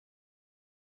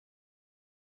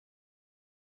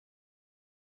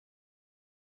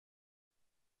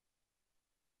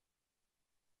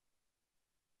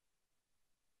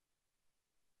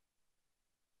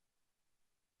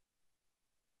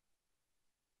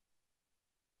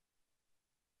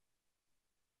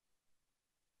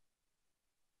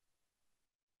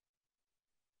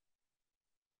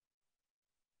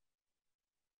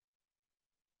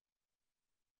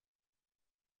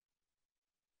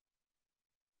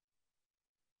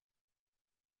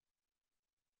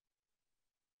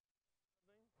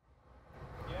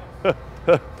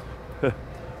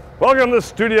Welcome to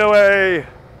Studio A,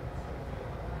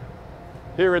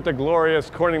 here at the glorious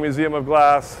Corning Museum of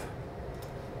Glass.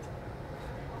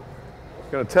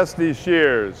 Going to test these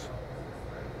shears.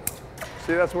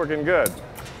 See, that's working good.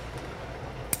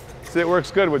 See, it works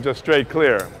good with just straight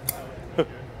clear.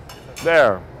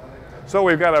 There. So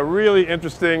we've got a really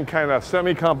interesting kind of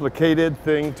semi-complicated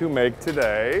thing to make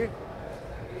today,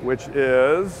 which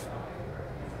is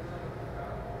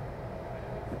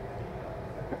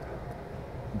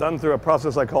done through a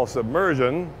process I call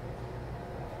submersion.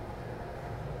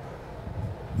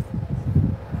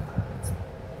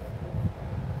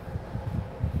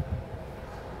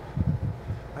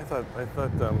 I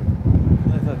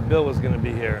thought Bill was going to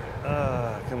be here.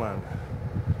 Come on.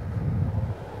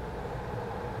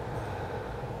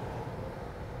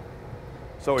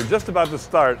 So we're just about to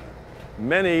start.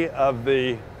 Many of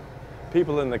the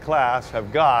people in the class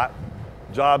have got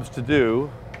jobs to do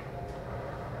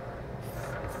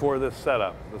for this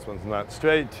setup. This one's not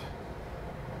straight.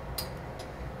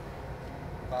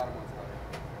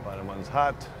 Bottom one's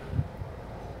hot.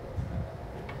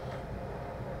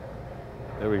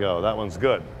 There we go, that one's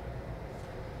good.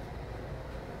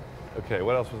 Okay,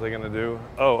 what else was I gonna do?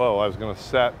 Oh, I was gonna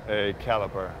set a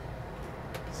caliper.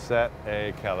 Set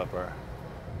a caliper.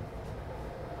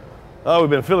 Oh,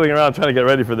 we've been fiddling around trying to get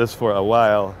ready for this for a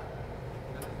while.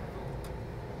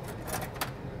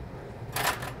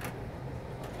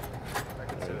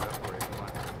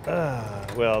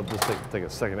 Well, just take a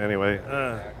second anyway.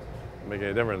 Make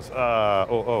any difference.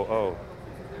 Oh.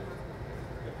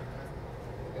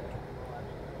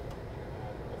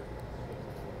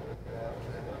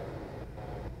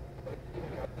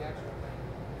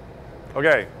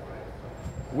 Okay,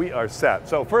 we are set.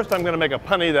 So first I'm going to make a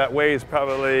punny that weighs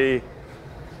probably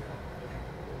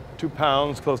 2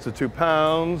 pounds, close to 2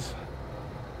 pounds.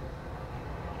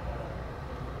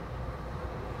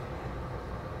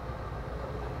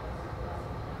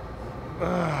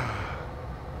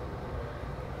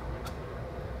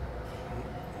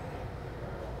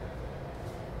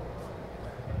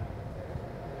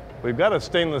 We've got a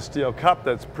stainless steel cup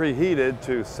that's preheated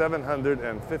to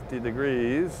 750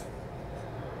 degrees.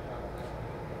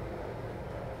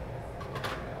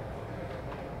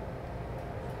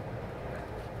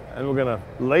 And we're going to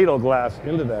ladle glass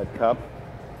into that cup.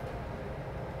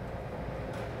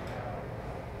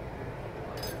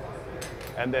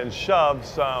 And then shove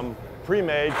some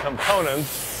pre-made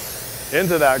components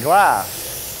into that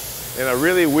glass in a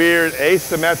really weird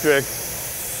asymmetric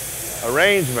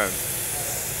arrangement.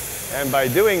 And by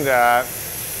doing that,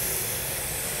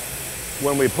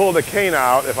 when we pull the cane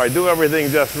out, if I do everything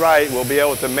just right, we'll be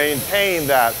able to maintain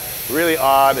that really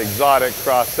odd, exotic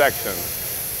cross-section.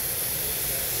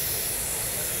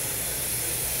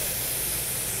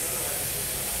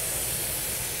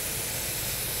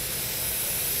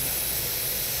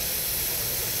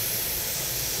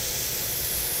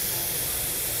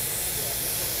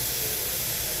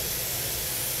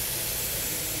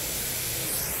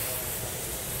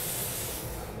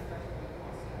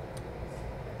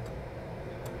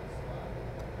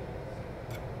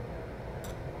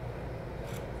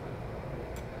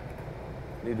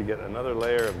 Need to get another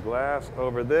layer of glass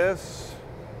over this.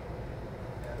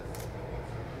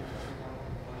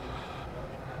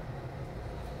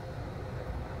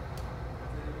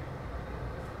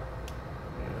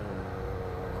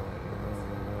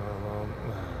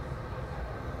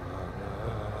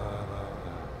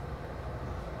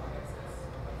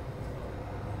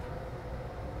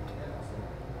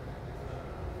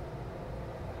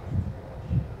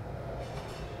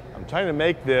 I'm trying to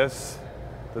make this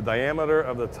the diameter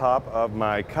of the top of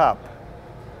my cup.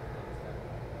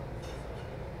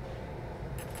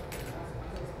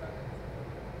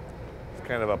 It's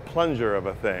kind of a plunger of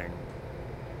a thing.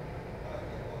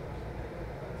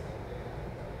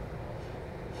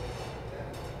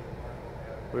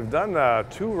 We've done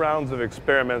 2 rounds of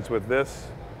experiments with this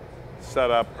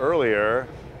setup earlier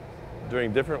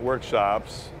during different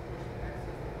workshops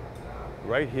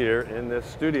right here in this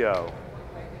studio.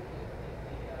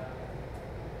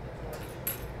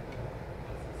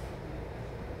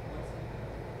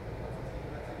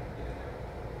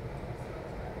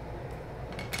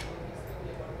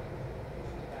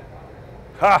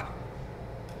 Ha!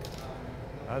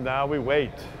 And now we wait.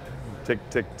 Tick,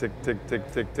 tick, tick, tick,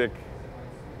 tick, tick, tick.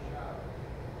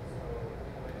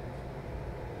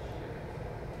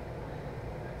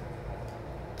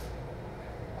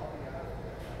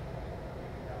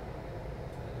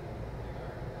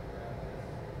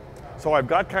 So I've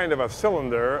got kind of a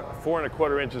cylinder, 4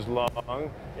 1/4 inches long,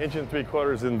 1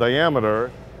 3/4 in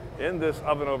diameter, in this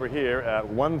oven over here at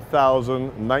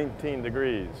 1019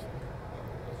 degrees.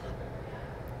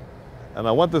 And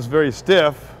I want this very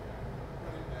stiff,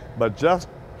 but just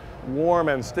warm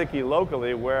and sticky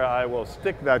locally where I will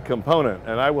stick that component.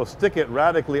 And I will stick it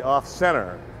radically off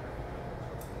center.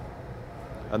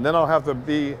 And then I'll have to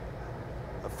be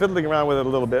fiddling around with it a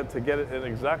little bit to get it in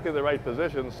exactly the right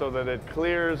position so that it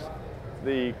clears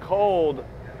the cold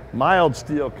mild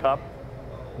steel cup,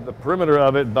 the perimeter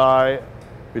of it, by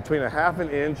between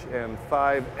 1/2 inch and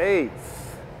 5/8.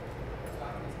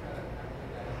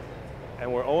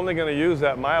 And we're only going to use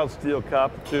that mild steel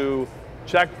cup to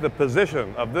check the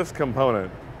position of this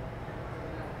component.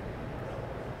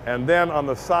 And then on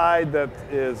the side that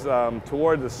is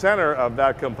toward the center of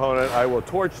that component, I will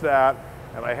torch that,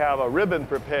 and I have a ribbon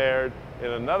prepared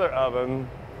in another oven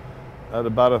at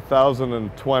about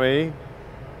 1020,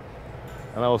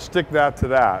 and I will stick that to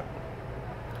that.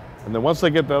 And then once I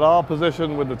get that all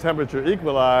positioned with the temperature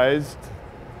equalized,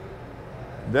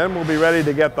 then we'll be ready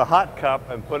to get the hot cup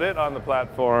and put it on the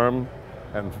platform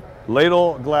and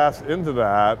ladle glass into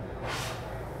that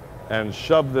and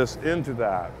shove this into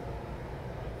that.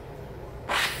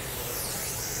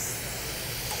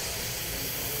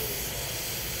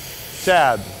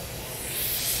 Chad.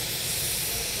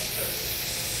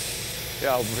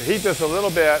 Yeah, I'll heat this a little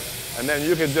bit, and then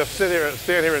you can just stand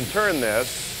here and turn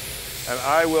this, and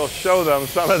I will show them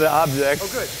some of the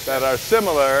objects that are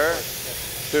similar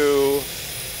to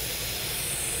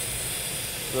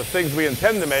the things we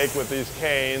intend to make with these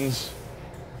canes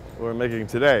we're making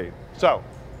today. So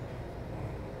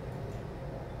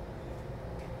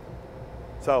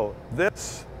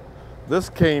this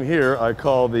cane here I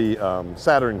call the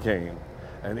Saturn cane,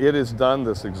 and it is done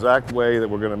this exact way that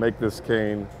we're going to make this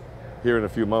cane here in a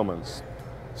few moments.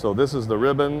 So this is the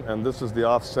ribbon, and this is the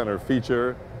off-center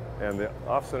feature, and the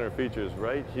off-center feature is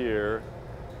right here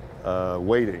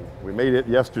waiting. We made it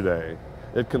yesterday.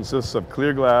 It consists of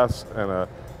clear glass and a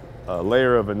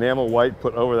layer of enamel white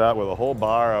put over that with a whole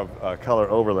bar of color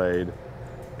overlaid,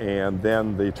 and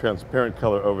then the transparent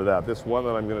color over that. This one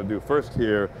that I'm going to do first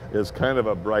here is kind of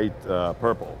a bright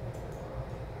purple.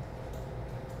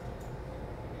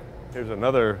 Here's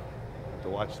another, to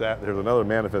watch that, there's another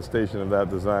manifestation of that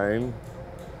design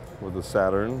with the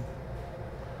Saturn.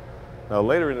 Now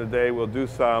later in the day we'll do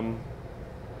some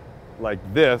like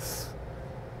this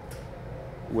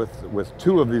with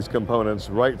two of these components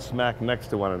right smack next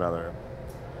to one another.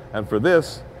 And for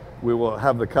this, we will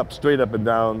have the cup straight up and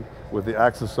down with the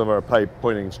axis of our pipe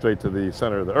pointing straight to the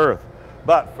center of the earth.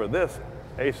 But for this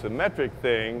asymmetric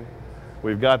thing,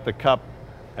 we've got the cup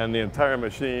and the entire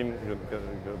machine,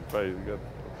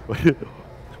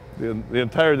 the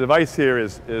entire device here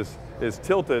is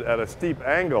tilted at a steep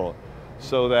angle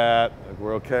so that,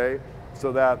 we're okay,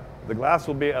 so that the glass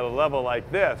will be at a level like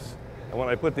this. And when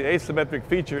I put the asymmetric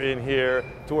feature in here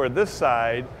toward this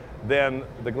side, then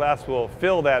the glass will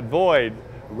fill that void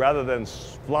rather than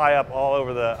fly up all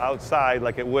over the outside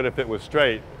like it would if it was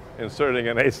straight, inserting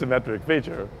an asymmetric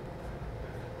feature.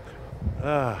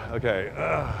 Okay,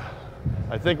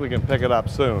 I think we can pick it up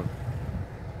soon.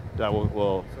 That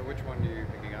will. So which one are you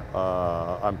picking up?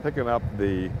 I'm picking up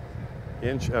the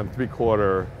 1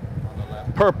 3/4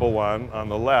 purple one on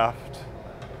the left.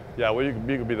 Yeah, well, you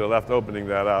could be the left opening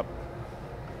that up.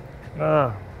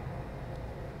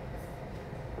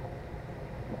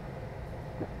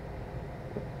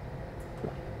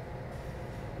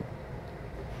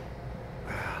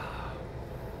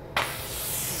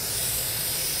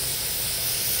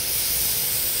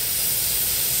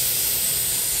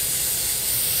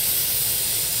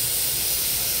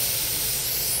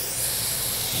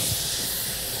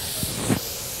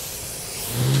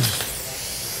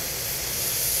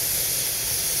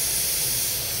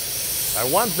 I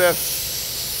want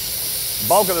this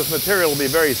bulk of this material to be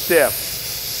very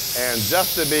stiff, and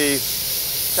just to be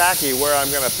tacky where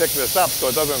I'm going to pick this up so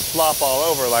it doesn't flop all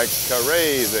over like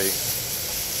crazy.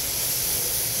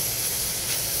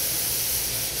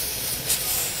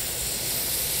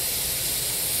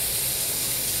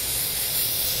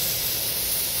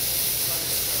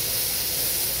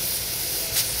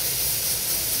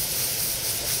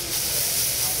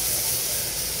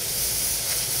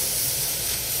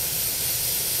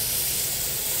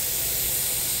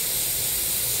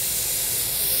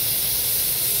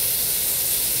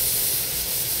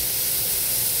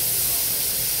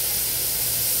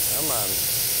 Come on.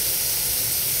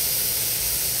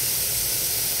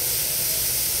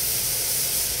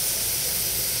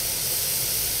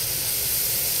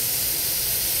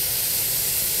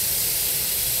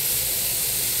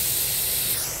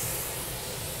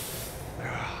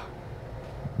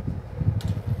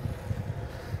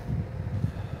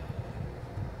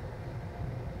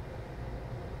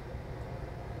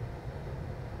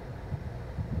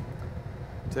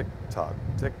 tick tock,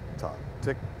 tick tock,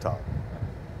 tick tock.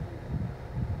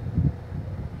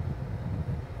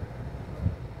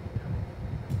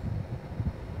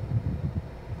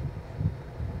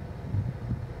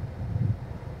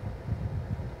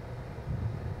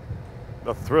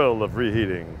 The thrill of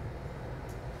reheating.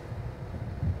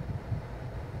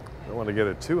 Don't want to get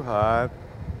it too hot.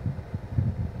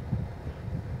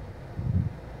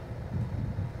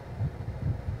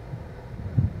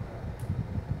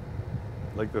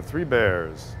 Like the Three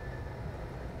Bears.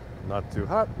 Not too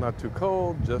hot, not too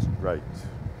cold, just right.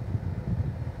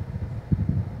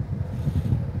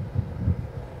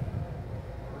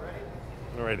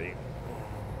 Alrighty.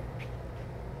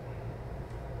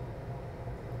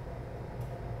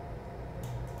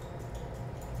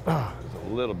 It's a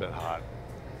little bit hot.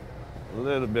 A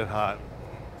little bit hot.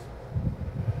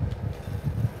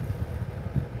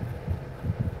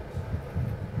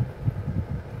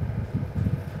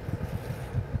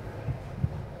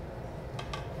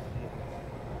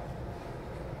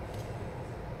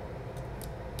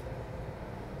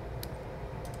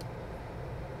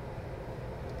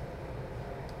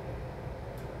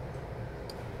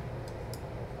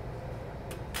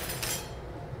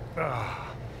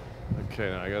 Okay,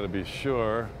 now I gotta be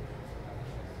sure.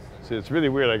 See, it's really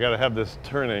weird. I gotta have this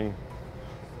turning.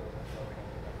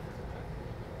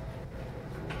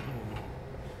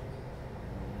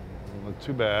 Not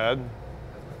too bad.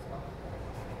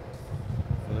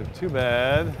 Not too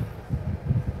bad.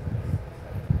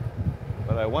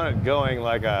 But I want it going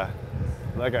like a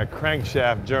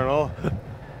crankshaft journal.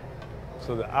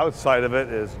 So the outside of it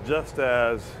is just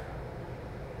as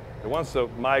it wants to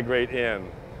migrate in.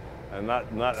 And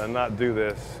not do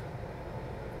this.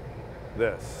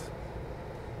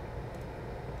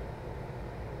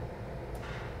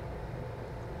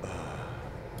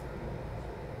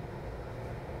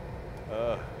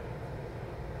 I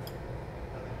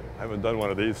haven't done one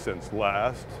of these since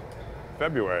last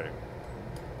February.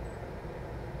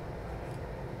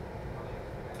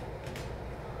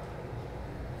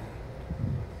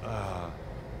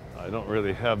 I don't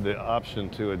really have the option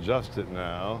to adjust it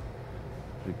now,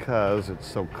 because it's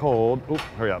so cold. Oop,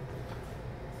 hurry up.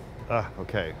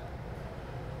 Okay.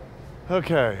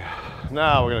 Okay,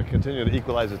 now we're going to continue to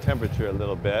equalize the temperature a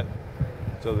little bit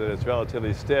so that it's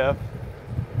relatively stiff,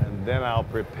 and then I'll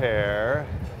prepare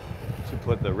to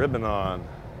put the ribbon on.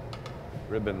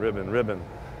 Ribbon, ribbon, ribbon.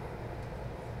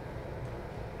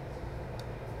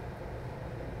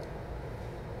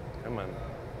 Come on.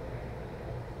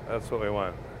 That's what we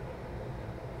want.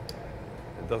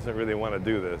 It doesn't really want to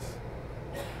do this.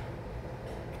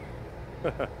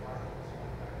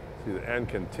 See, the end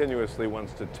continuously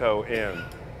wants to toe in.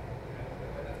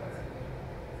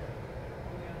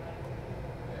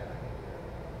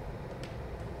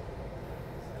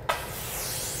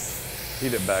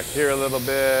 Heat it back here a little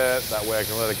bit. That way I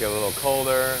can let it get a little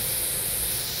colder.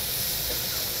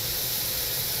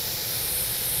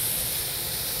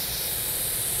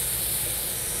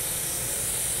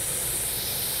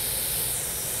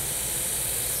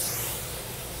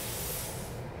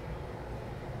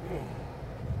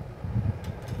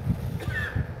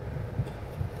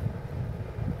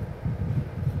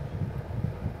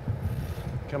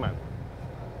 Come on.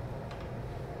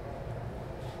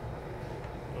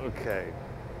 Okay.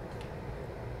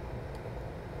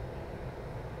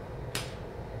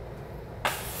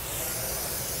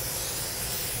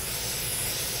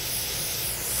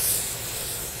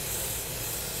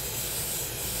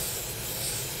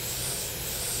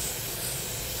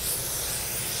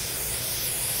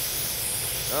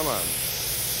 Come on.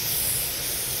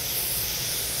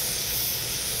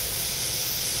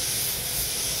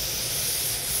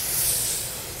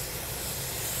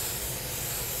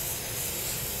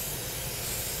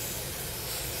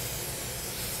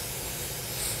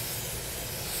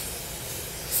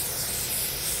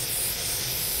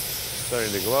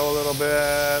 Starting to glow a little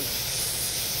bit.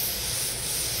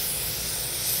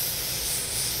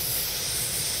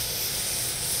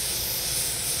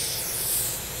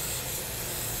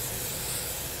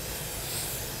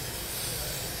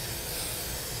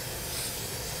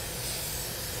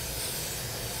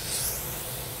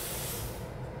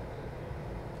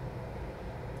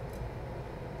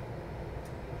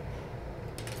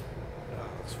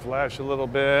 Let's flash a little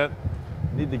bit.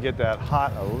 Need to get that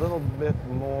hot a little bit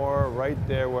more right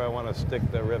there where I want to stick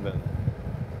the ribbon.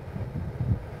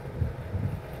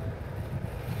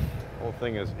 Whole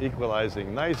thing is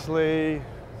equalizing nicely.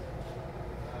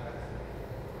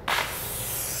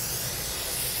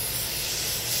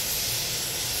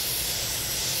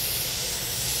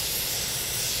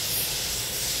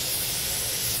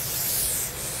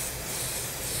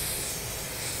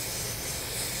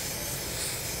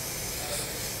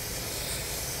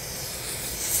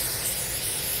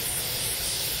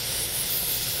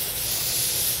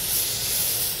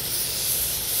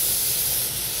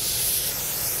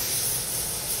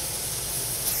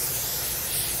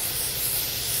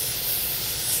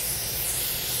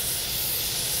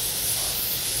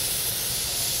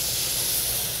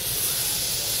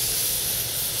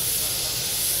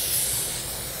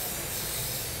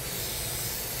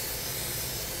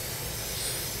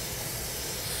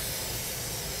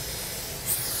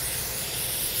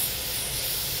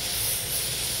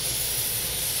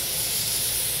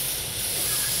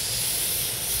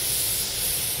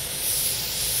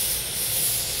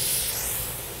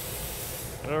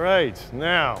 All right,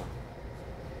 now,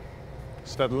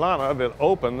 Svetlana will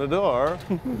open the door.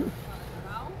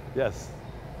 Yes.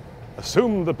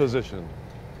 Assume the position.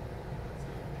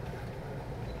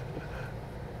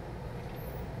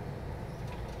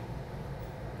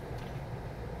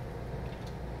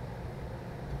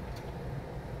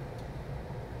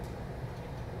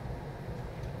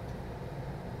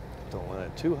 Don't want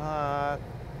it too hot.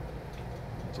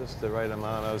 Just the right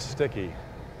amount of sticky.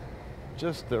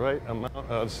 Just the right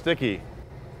amount of sticky.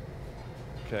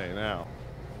 Okay, now.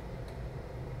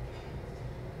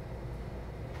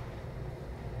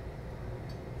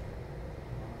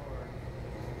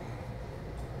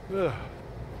 Ugh.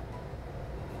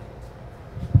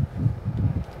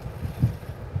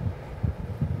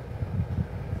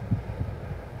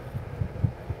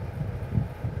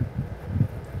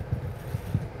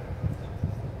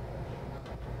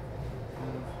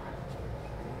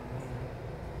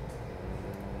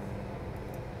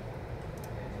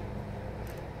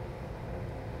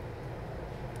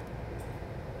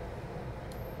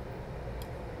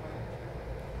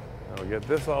 I'll get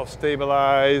this all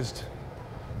stabilized.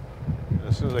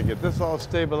 As soon as I get this all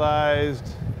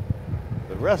stabilized,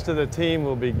 the rest of the team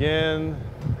will begin.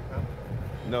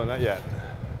 No, not yet.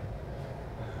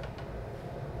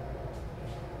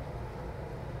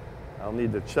 I'll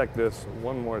need to check this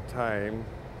one more time.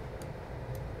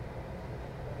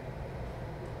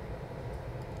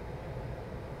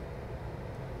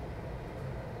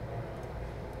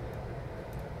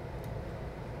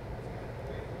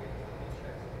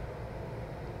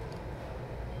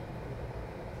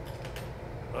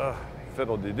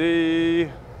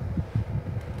 Fiddle-dee-dee.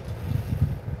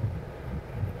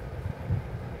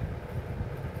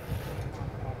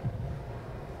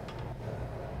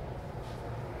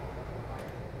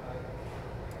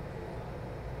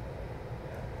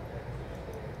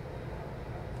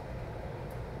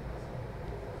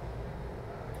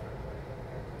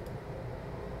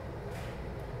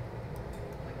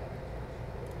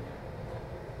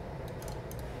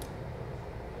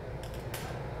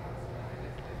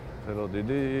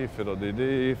 Fiddle-dee-dee,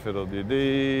 fiddle-dee-dee,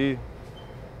 fiddle-dee-dee.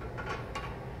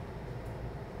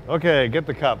 Okay, get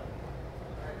the cup.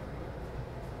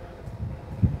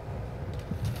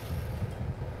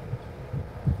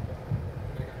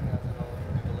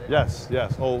 Yes,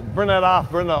 yes. Oh, burn that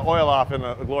off, burn the oil off in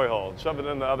the glory hole. Shove it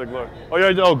in the other glory. Oh,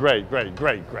 yeah, oh, great, great,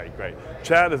 great, great, great.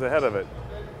 Chad is ahead of it.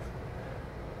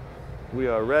 We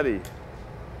are ready.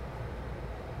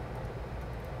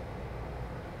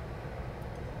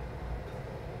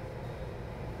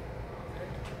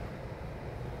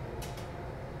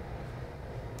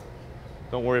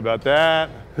 Don't worry about that.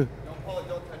 Don't pull it,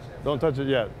 don't touch it. Don't touch it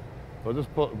yet. We'll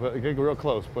just pull, get real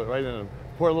close. Put it right in.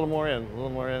 Pour a little more in. A little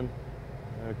more in.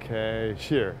 Okay.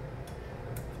 Shear.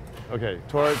 Okay.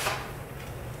 Torch.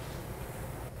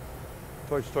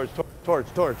 Torch. Torch. Torch.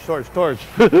 Torch. Torch. Torch.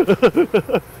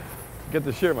 Get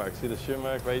the shear mark. See the shear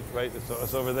mark? Right. Right.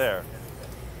 It's over there.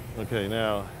 Okay.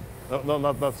 Now. No.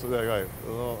 Not. Right.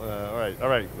 All right. All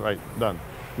right. Right. Done.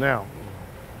 Now.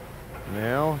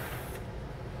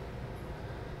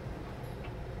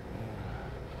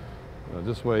 No,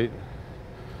 just wait.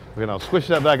 Okay, now squish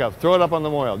that back up. Throw it up on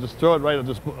the oil. Just throw it right up.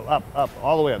 Just up,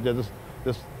 all the way up. Yeah,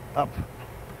 just up.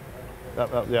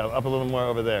 Up. Yeah, up a little more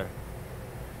over there.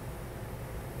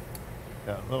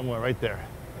 Yeah, a little more right there.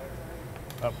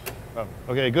 Up.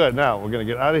 Okay, good. Now we're gonna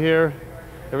get out of here.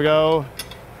 Here we go.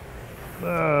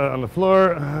 On the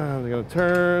floor. We're gonna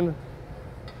turn.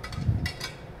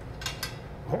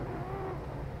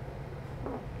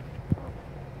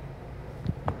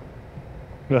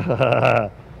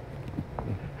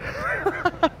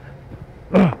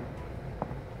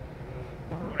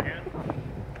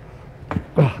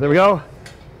 There we go.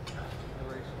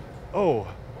 Oh,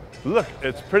 look,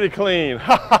 it's pretty clean.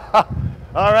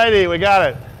 All righty, we got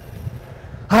it.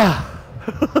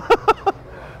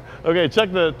 Okay,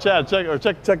 check the Chad, check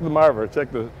the marver,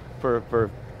 check the for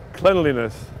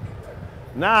cleanliness.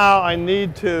 Now I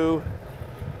need to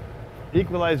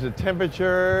equalize the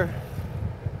temperature.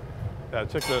 Yeah,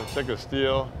 check the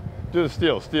steel. Do the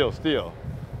steel.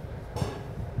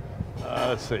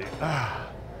 Let's see.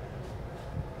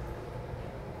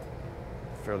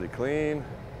 Fairly clean.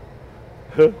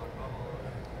 I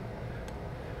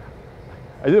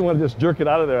didn't want to just jerk it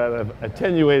out of there. I've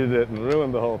attenuated it and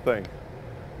ruined the whole thing.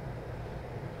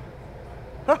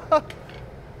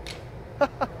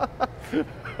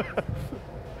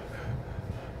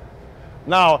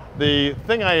 Now, the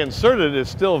thing I inserted is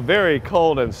still very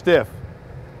cold and stiff,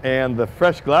 and the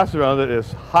fresh glass around it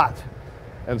is hot.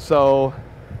 And so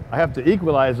I have to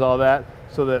equalize all that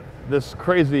so that this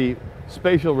crazy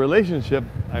spatial relationship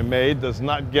I made does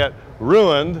not get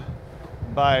ruined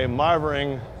by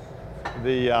marvering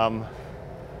the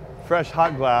fresh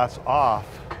hot glass off.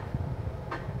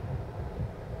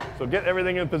 So get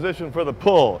everything in position for the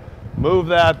pull. Move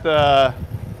that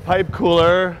pipe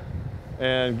cooler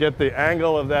and get the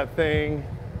angle of that thing,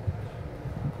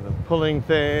 the pulling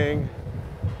thing.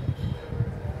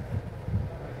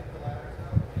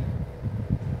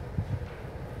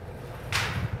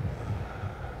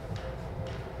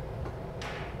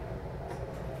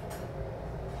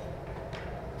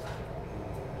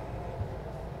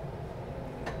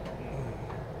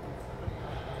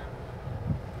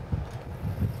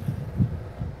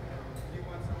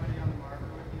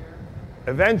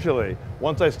 Eventually,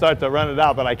 once I start to run it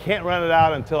out, but I can't run it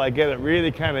out until I get it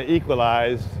really kind of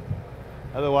equalized.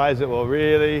 Otherwise, it will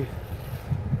really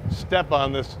step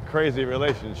on this crazy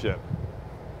relationship.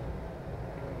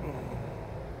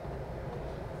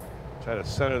 Try to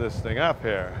center this thing up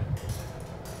here.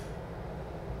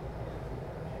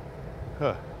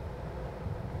 Huh.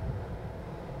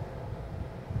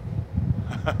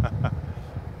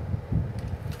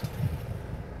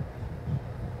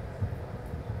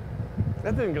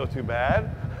 That didn't go too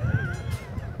bad.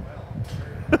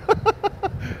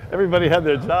 Everybody had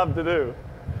their job to do.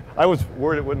 I was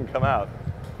worried it wouldn't come out.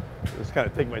 Just kind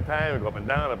of take my time and go up and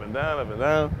down, up and down, up and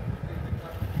down.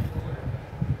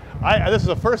 This is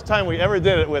the first time we ever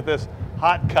did it with this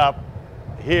hot cup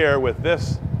here with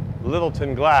this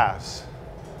Littleton glass.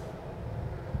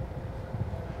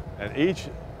 And each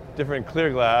different clear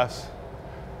glass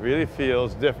really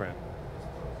feels different.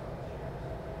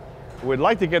 We'd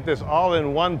like to get this all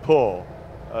in one pull,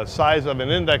 a size of an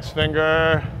index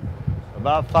finger,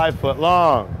 about 5 foot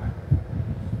long.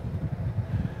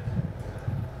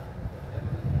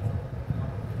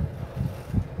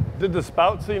 Did the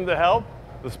spout seem to help?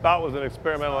 The spout was an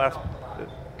experimental aspect.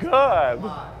 Good,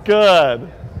 good.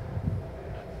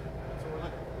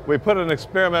 We put an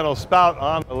experimental spout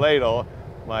on the ladle.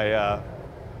 My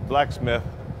blacksmith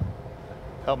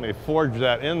helped me forge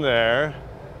that in there.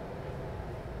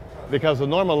 Because the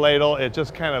normal ladle, it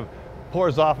just kind of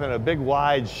pours off in a big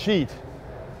wide sheet.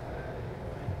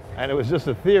 And it was just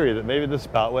a theory that maybe the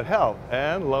spout would help.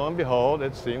 And lo and behold,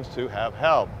 it seems to have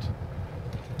helped.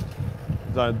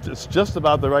 It's just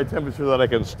about the right temperature that I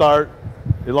can start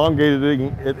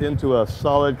elongating it into a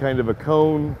solid kind of a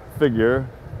cone figure.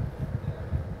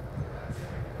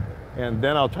 And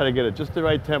then I'll try to get it just the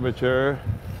right temperature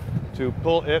to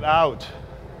pull it out.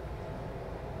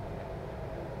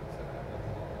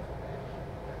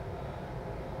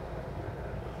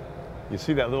 You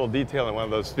see that little detail in one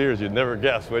of those spheres, you'd never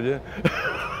guess, would you?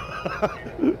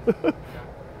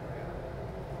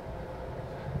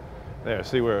 There,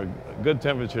 see, we're a good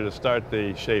temperature to start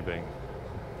the shaping.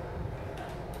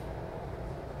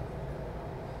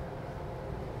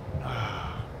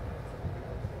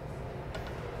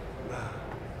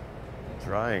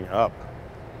 Drying up.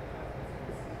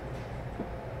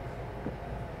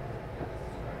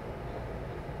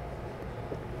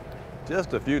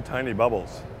 Just a few tiny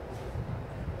bubbles.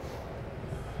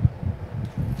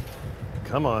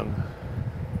 Come on.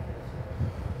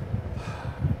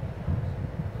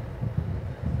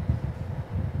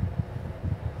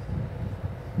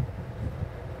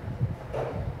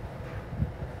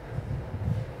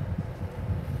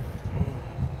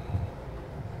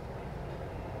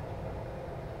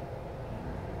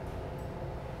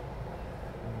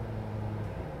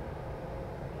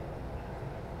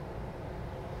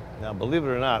 Now, believe it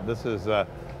or not, this is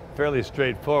fairly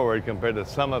straightforward compared to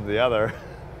some of the other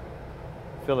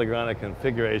filigrana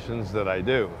configurations that I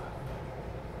do.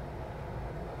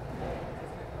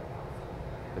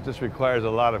 It just requires a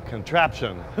lot of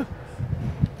contraption.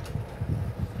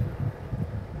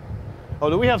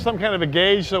 Oh, do we have some kind of a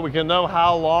gauge so we can know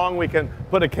how long we can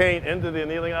put a cane into the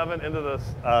annealing oven, into the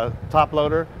top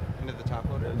loader? Into the top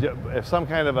loader? If some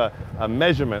kind of a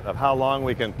measurement of how long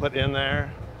we can put in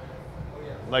there? Oh,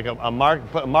 yeah. Like a mark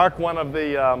one of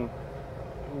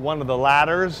the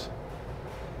ladders,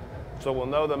 so we'll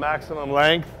know the maximum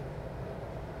length.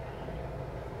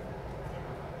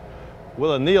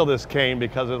 We'll anneal this cane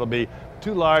because it'll be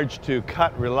too large to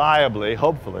cut reliably,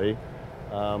 hopefully,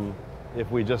 if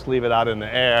we just leave it out in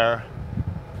the air.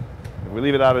 If we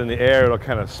leave it out in the air, it'll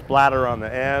kind of splatter on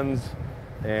the ends,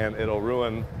 and it'll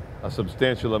ruin a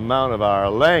substantial amount of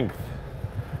our length.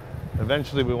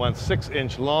 Eventually, we want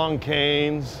 6-inch long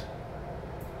canes,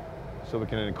 so we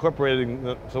can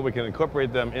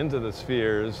incorporate them into the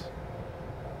spheres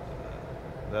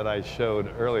that I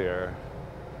showed earlier.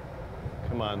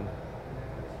 Come on.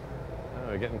 Oh,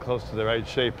 we're getting close to the right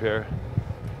shape here.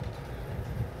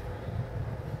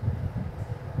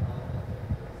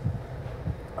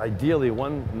 ideally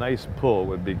one nice pull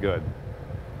would be good.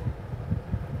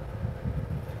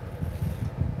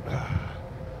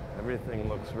 Everything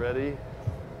looks ready.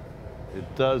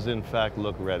 It does in fact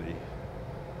look ready.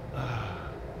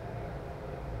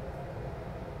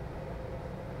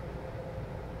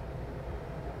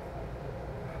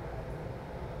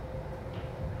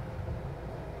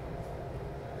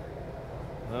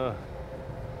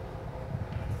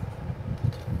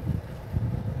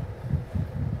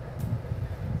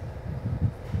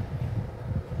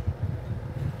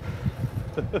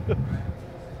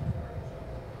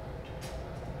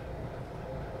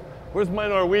 Where's my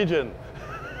Norwegian?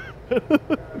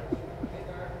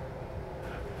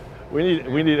 we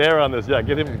need air on this. Yeah,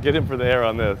 get him for the air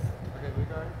on this. Okay,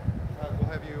 Vigard, we'll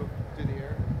have you do the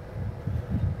air.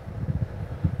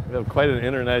 We have quite an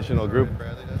international group.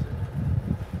 Bradley does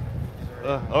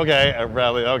it. Okay,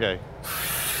 Bradley. Okay.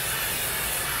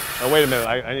 Oh, wait a minute.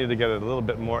 I need to get it a little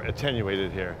bit more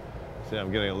attenuated here. See,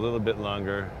 I'm getting a little bit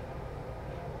longer.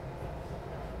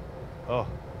 Oh,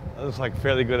 that looks like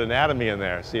fairly good anatomy in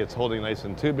there. See, it's holding nice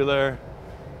and tubular.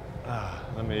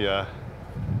 Let me,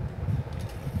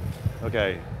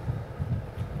 okay.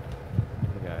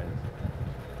 Okay.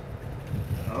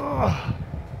 Oh.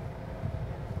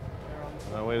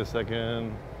 Now, wait a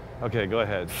second. Okay, go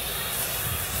ahead.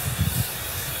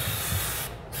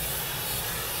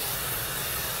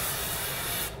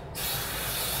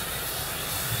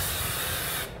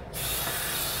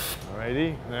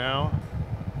 Alrighty, now.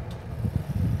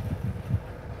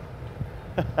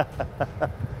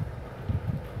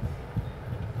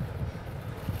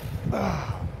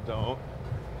 Don't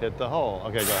hit the hole.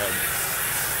 Okay, go ahead.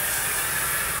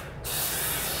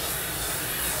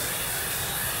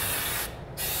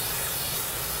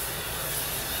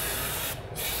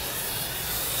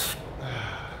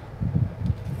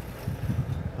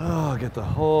 Oh, get the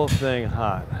whole thing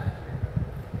hot.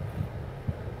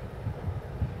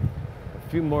 A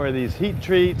few more of these heat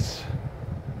treats.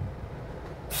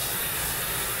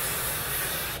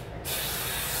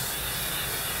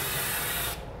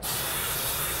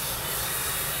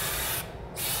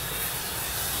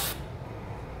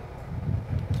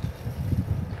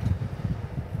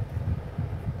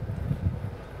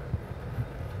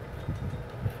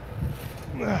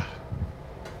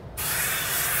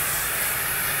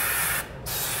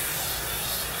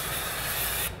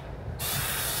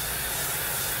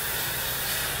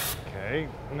 Okay,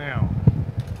 now,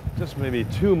 just maybe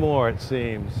two more it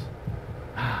seems.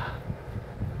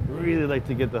 Really like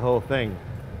to get the whole thing.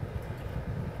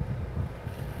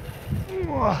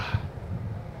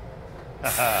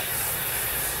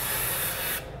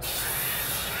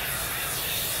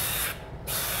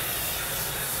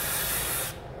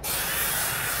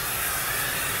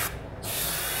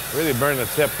 Really burn the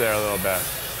tip there a little bit.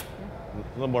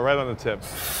 A little more right on the tip.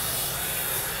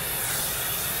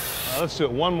 Let's do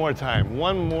it one more time.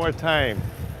 One more time.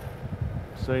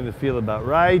 Starting to feel about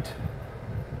right.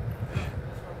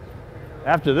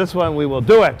 After this one, we will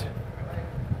do it.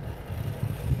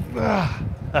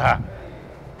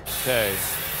 Okay.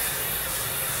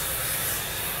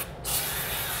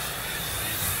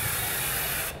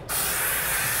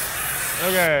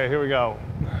 Okay, here we go.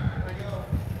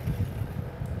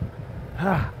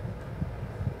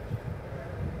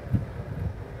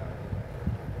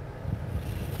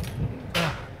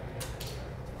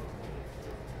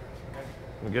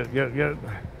 Get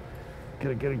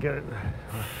it. Get it.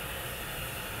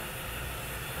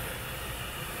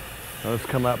 Now let's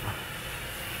come up.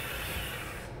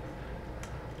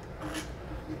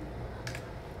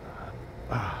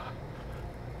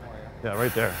 Yeah,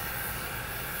 right there.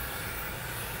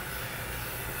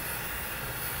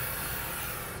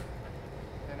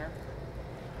 Thinner?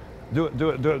 Do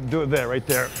it there, right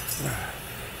there.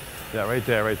 Yeah, right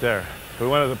there. We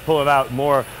wanted to pull it out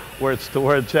more where it's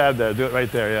toward Chad there. Do it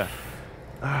right there,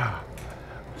 yeah.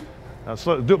 Now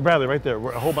slow, do it, Bradley, right there.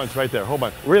 A whole bunch right there,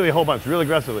 Really a whole bunch, really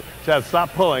aggressively. Chad,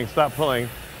 stop pulling.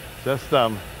 Just,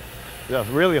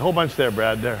 really a whole bunch there,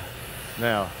 Brad, there.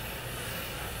 Now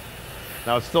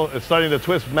it's starting to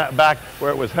twist back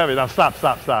where it was heavy. Now stop.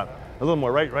 A little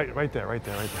more, right there.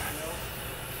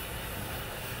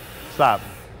 Stop.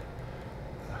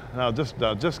 Now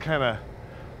just kind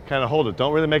of hold it.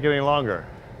 Don't really make it any longer.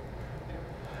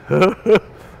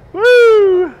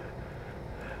 Woo!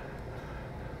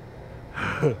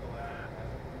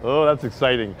 Oh, that's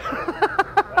exciting.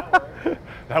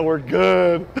 That worked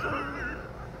good.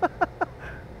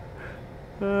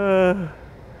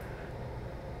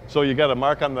 So you got a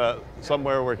mark on the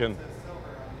somewhere where we can.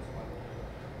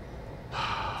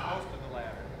 Most of the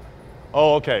ladder.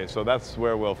 Oh, okay. So that's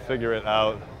where we'll figure it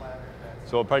out.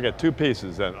 So we'll probably get 2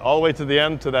 pieces then, all the way to the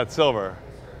end to that silver.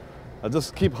 I'll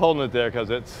just keep holding it there because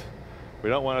we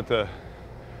don't want it to,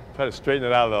 try to straighten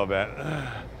it out a little bit.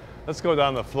 Let's go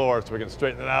down the floor so we can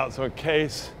straighten it out, so in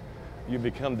case you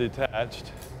become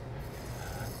detached.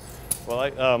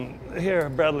 Well, here,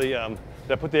 Bradley, yeah,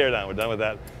 put the air down, we're done with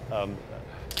that.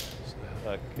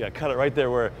 Yeah, cut it right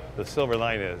there where the silver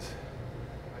line is.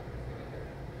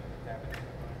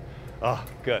 Oh,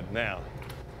 good, now.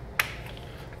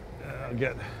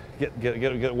 Get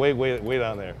way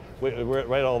down there.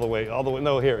 Right all the way,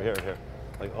 no, here.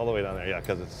 Like all the way down there, yeah,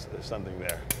 because there's something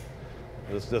there.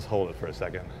 Just hold it for a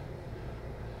second.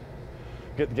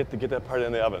 Get that part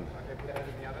in the oven. Okay, put that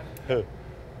in the oven.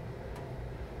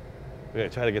 Okay,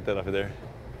 try to get that up there.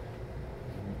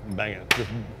 Bang it. Just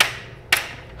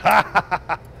It's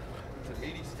a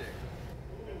meaty stick.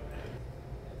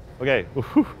 okay.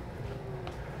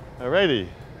 Alrighty.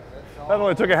 That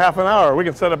only took a half an hour. We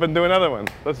can set up and do another one.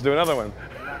 Let's do another one.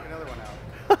 Knock another one out.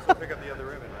 So pick up the other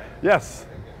ribbon, right? Yes.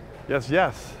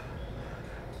 Yes.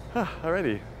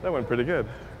 Alrighty. That went pretty good.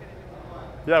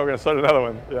 Yeah, we're going to start another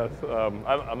one. Yes.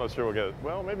 I'm not sure we'll get it.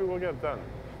 Well, maybe we'll get it done.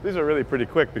 These are really pretty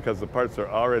quick because the parts are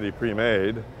already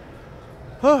pre-made.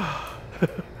 I'm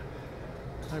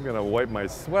going to wipe my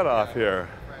sweat off here.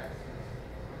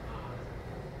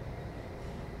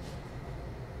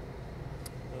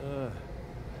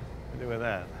 What do with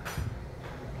that?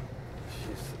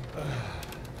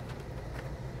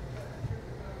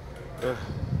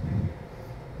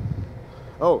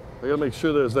 Oh, I got to make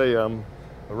sure there's a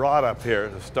rod up here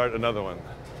to start another one.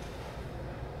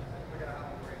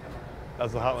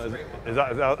 That's the hot one. Is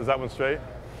that one straight?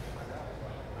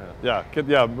 Yeah.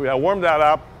 Yeah. Warm that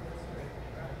up.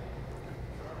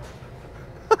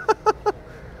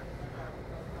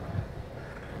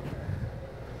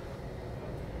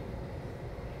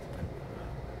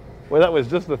 Well, that was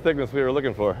just the thickness we were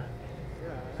looking for. Yeah,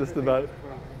 just about.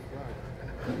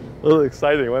 A little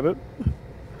exciting, wasn't it?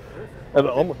 And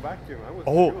almost. Vacuum. I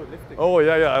was lifting. Oh,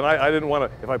 yeah. And I didn't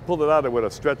want to. If I pulled it out, it would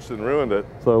have stretched and ruined it.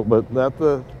 So, but that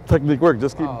the technique worked.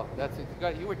 Just keep. Oh, that's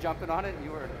it. You were jumping on it.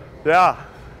 You were. Yeah.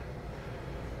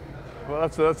 Well,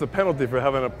 that's a penalty for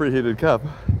having a preheated cup.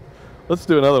 Let's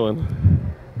do another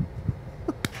one.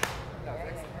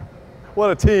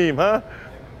 What a team, huh?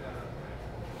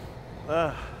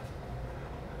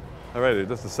 Alrighty,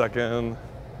 just a second.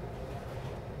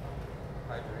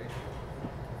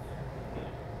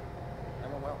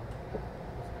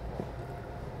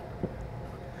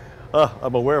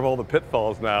 I'm aware of all the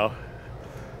pitfalls now.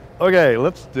 Okay,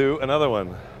 let's do another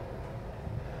one.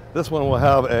 This one will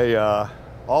have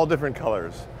all different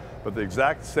colors, but the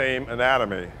exact same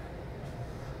anatomy.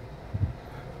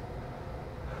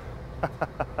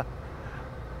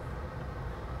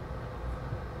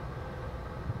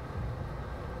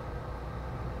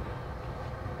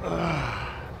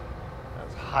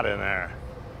 That's hot in there.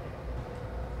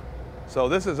 So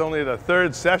this is only the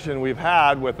 3rd session we've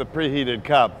had with the preheated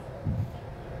cup.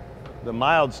 The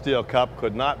mild steel cup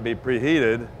could not be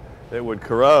preheated. It would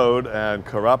corrode and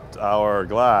corrupt our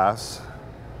glass.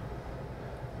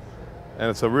 And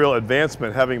it's a real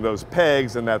advancement having those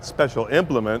pegs and that special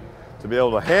implement to be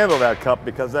able to handle that cup,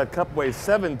 because that cup weighs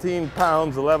 17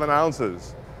 pounds, 11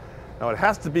 ounces. Now it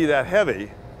has to be that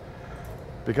heavy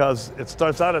because it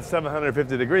starts out at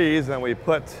 750 degrees and we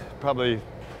put probably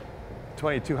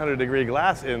 2200 degree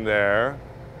glass in there.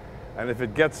 And if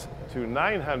it gets to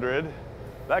 900,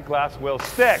 that glass will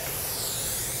stick.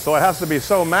 So it has to be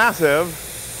so massive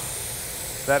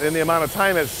that in the amount of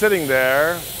time it's sitting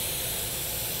there,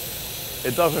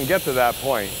 it doesn't get to that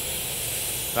point.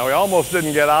 Now we almost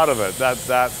didn't get out of it,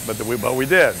 but we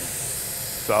did.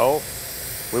 So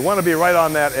we want to be right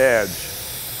on that edge.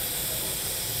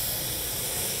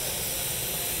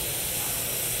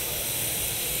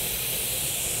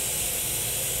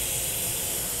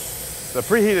 The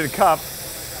preheated cup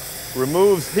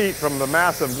removes heat from the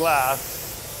massive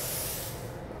glass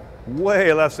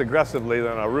way less aggressively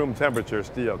than a room temperature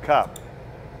steel cup.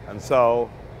 And so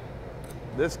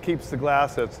this keeps the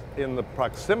glass that's in the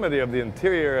proximity of the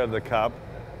interior of the cup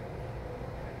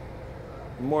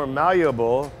more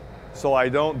malleable, so I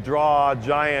don't draw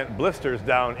giant blisters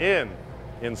down in,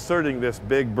 inserting this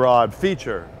big broad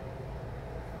feature.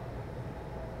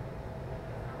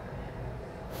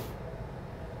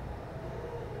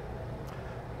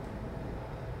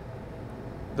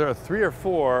 There are 3 or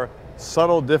 4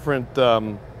 subtle different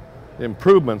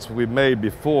improvements we've made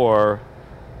before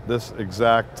this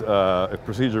exact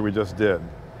procedure we just did.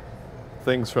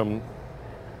 Things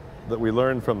that we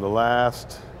learned from the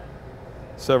last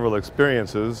several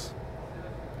experiences,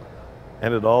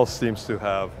 and it all seems to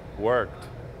have worked.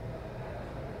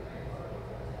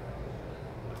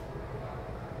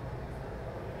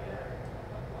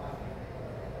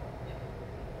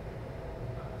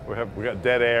 We got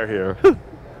dead air here.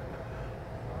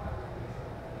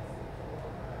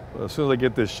 Well, as soon as I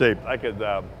get this shaped, I could,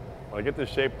 when I get this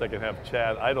shaped, I can have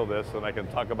Chad idle this and I can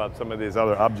talk about some of these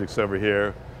other objects over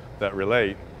here that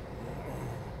relate.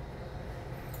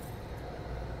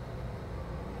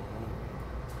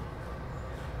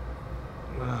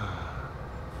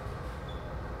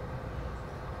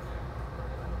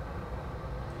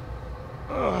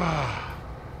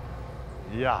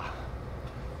 Yeah.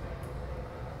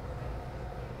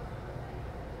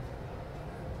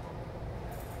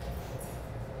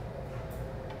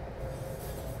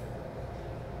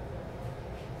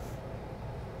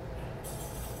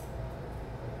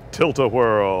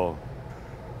 Tilt-a-whirl.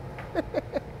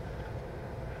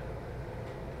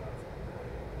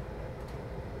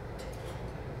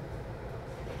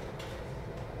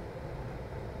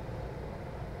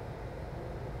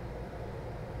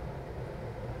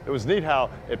 It was neat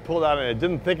how it pulled out and it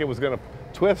didn't think it was going to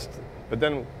twist, but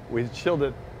then we chilled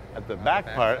it at the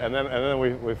back part, and then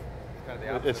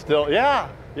it's still but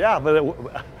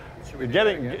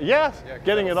getting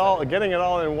it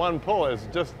all in one pull is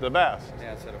just the best.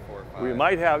 Yeah, instead of 4 or 5. We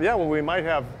might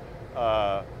have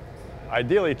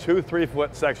ideally 2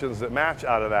 3-foot sections that match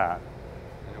out of that.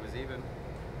 And it was even,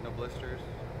 no blisters.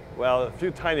 Well, a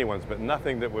few tiny ones, but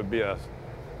nothing that would be a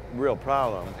real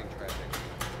problem. Nothing tragic.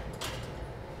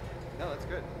 No, that's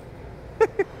good.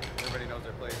 Everybody knows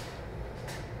their place.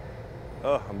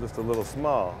 Oh, I'm just a little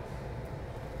small.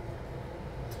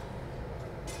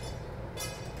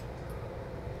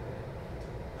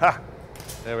 Ha!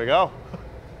 There we go.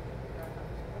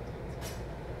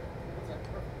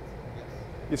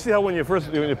 You see how when you pick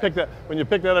that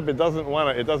up, it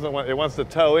wants to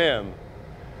toe in.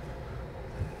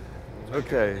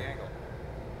 Okay.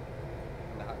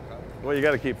 Well, you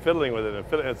got to keep fiddling with it.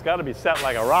 It's got to be set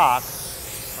like a rock.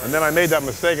 And then I made that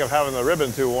mistake of having the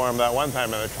ribbon too warm that one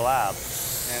time and it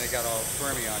collapsed. And it got all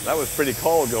squirmy on you. That was pretty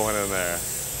cold going in there.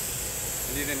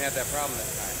 And you didn't have that problem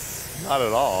this time. Not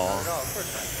at all. Not at all, of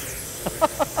course not.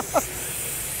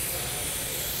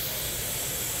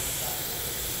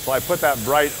 So I put that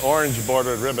bright orange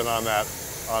bordered ribbon on that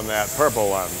purple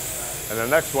one. And the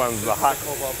next one's the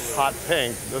hot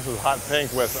pink. This is hot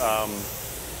pink with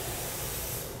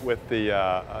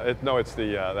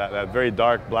that very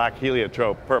dark black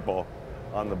heliotrope purple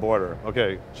on the border.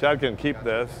 Okay, Chad can keep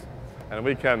this, and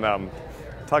we can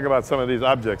talk about some of these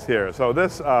objects here. So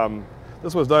this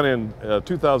was done in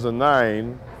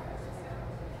 2009,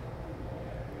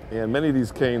 and many of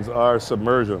these canes are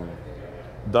submersion,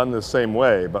 done the same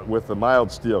way, but with the mild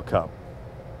steel cup.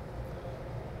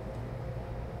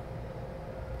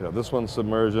 This one's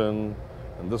submersion,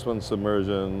 and this one's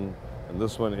submersion, and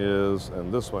this one is,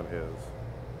 and this one is.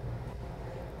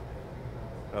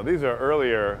 Now these are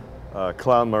earlier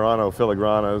Clown Murano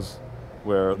filigranas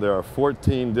where there are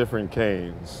 14 different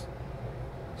canes.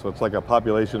 So it's like a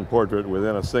population portrait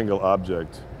within a single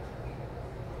object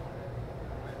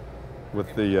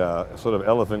with the sort of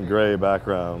elephant gray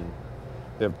background.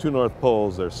 They have 2 north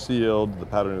poles, they're sealed, the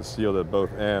pattern is sealed at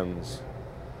both ends.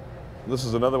 This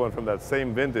is another one from that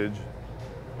same vintage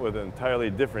with entirely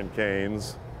different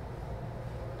canes.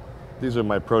 These are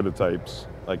my prototypes.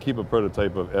 I keep a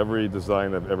prototype of every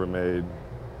design I've ever made.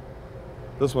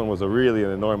 This one was really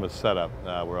an enormous setup.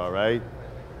 We're all right,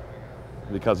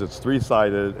 because it's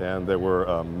 3-sided and there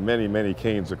were many, many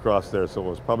canes across there, so it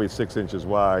was probably 6 inches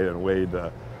wide and weighed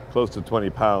close to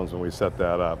 20 pounds when we set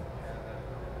that up.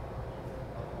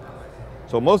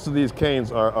 So most of these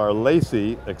canes are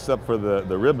lacy, except for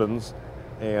the ribbons,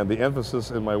 and the emphasis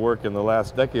in my work in the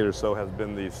last decade or so has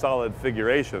been the solid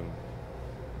figuration.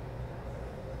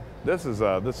 This is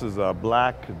a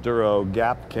black Duro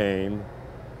gap cane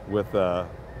with a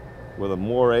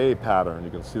moire pattern. You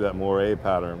can see that moire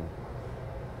pattern.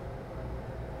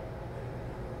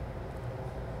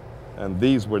 And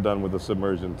these were done with the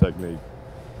submersion technique.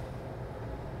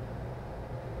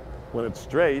 When it's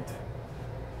straight,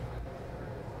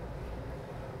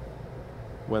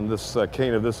 when this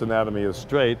cane of this anatomy is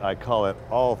straight, I call it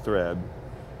all thread.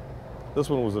 This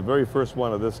one was the very first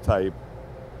one of this type,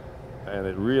 and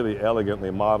it really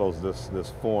elegantly models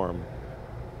this form.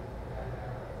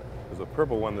 There's a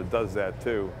purple one that does that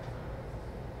too.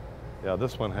 Yeah,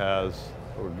 this one has,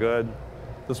 we're good.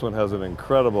 This one has an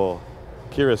incredible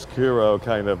chiaroscuro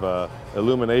kind of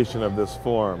illumination of this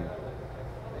form.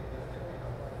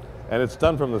 And it's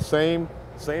done from the same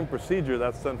procedure,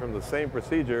 that's done from the same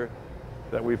procedure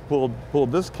that we've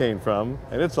pulled this cane from,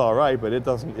 and it's all right, but it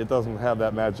doesn't have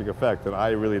that magic effect, and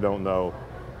I really don't know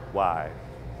why.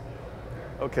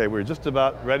 Okay, we're just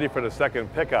about ready for the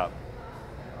second pickup.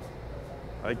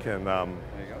 I can There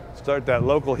you go. start that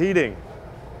local heating.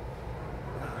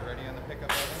 You ready on the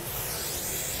pickup oven?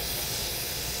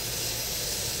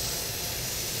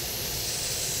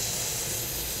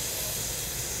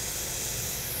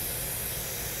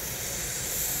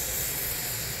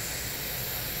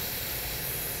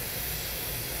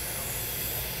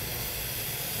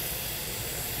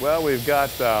 Well, we've got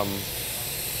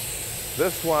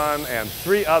this one and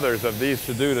 3 others of these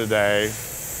to do today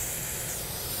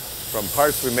from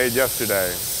parts we made yesterday.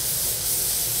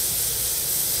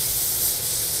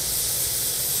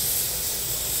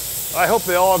 I hope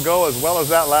they all go as well as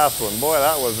that last one. Boy,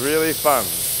 that was really fun.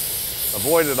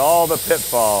 Avoided all the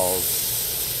pitfalls.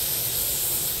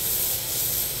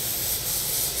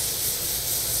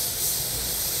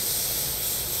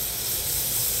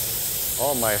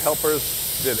 All my helpers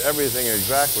did everything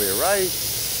exactly right.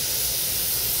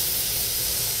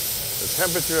 The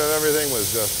temperature of everything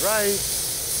was just right.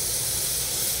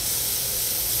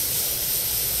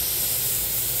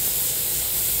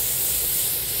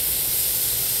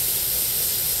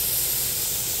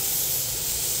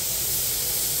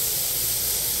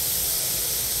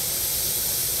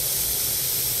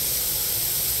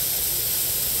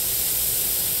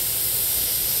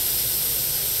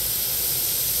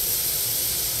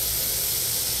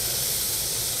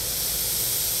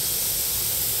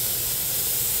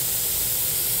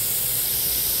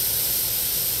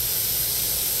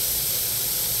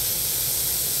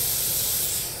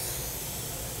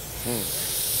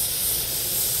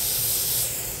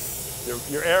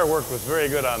 Your air work was very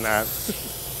good on that.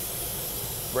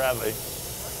 Bradley.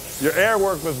 Your air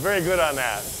work was very good on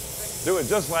that. Do it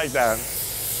just like that.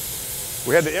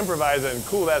 We had to improvise it and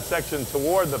cool that section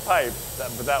toward the pipe,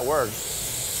 but that worked.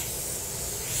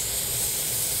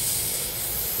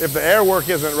 If the air work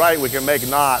isn't right, we can make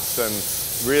knots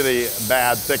and really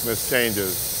bad thickness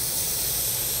changes.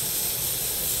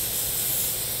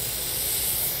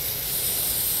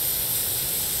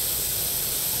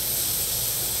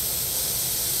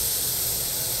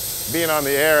 Being on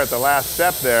the air at the last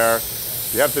step there,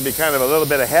 you have to be kind of a little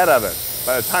bit ahead of it.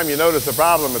 By the time you notice the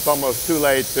problem, it's almost too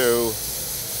late to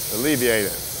alleviate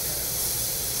it.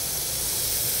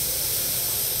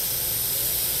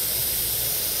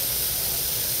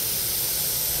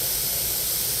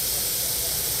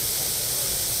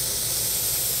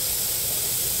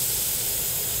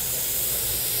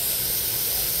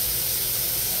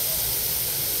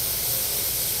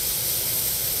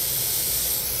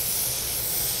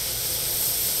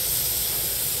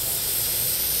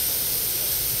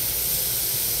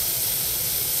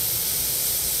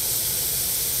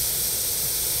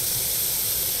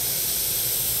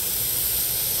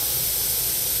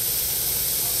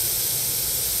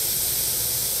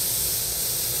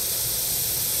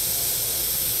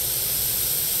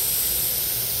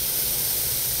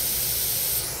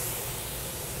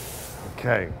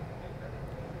 Okay.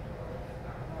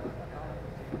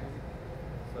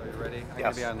 So you ready? I'm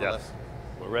Yes, gonna be on the yes. left.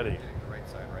 We're ready. The right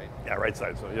side, right? Yeah, right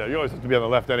side. So yeah, you always have to be on the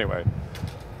left anyway.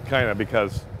 Kind of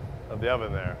because of the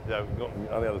oven there. Yeah, go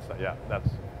on the other side. Yeah,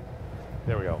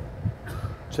 there we go.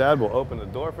 Chad will open the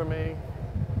door for me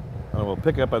and we'll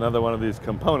pick up another one of these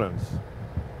components.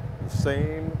 The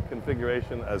same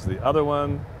configuration as the other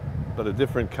one, but a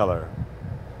different color.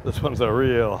 This one's a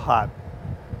real hot,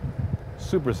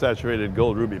 super saturated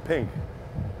gold ruby pink.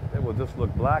 It will just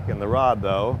look black in the rod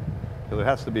though, because it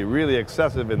has to be really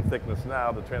excessive in thickness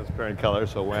now, the transparent color,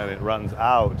 so when it runs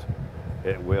out,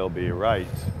 it will be right.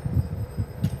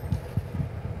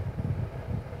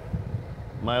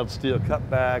 Mild steel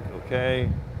cutback, okay.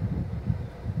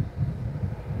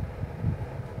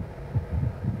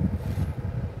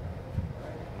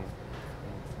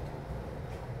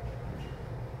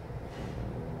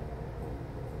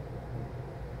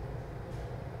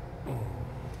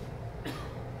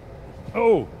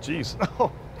 Oh, jeez.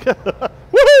 Oh.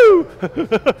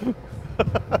 Woohoo!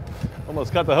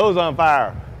 Almost got the hose on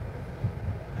fire.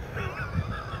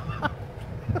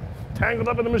 Tangled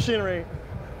up in the machinery.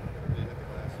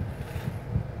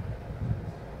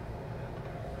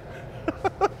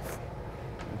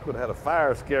 Could have had a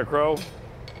fire scarecrow.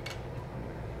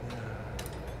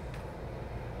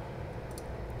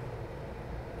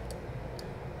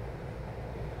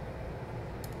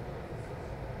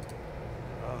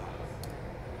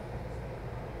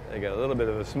 I got a little bit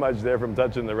of a smudge there from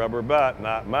touching the rubber butt,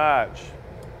 not much.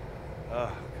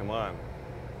 Oh, come on.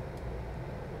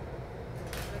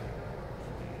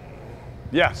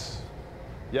 Yes.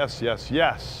 Yes, yes,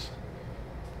 yes.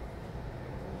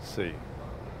 Let's see.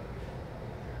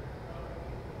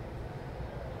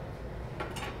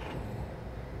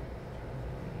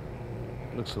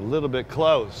 Looks a little bit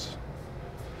close.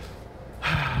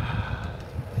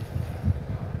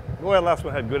 Boy, the last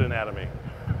one had good anatomy.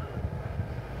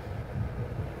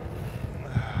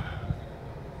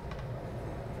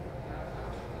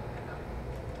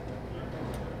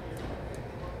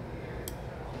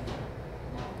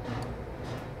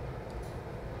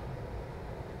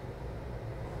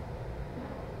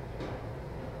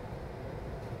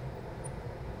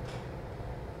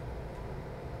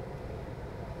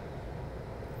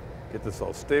 Get this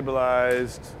all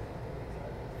stabilized.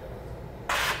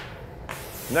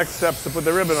 Next step's to put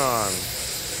the ribbon on.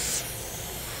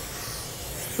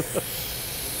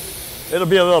 It'll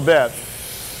be a little bit.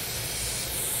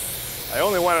 I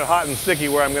only want it hot and sticky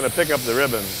where I'm going to pick up the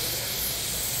ribbon.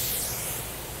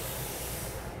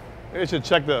 Maybe I should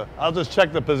check I'll just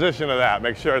check the position of that,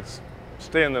 make sure it's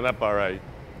standing up all right.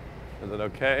 Is it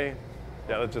okay?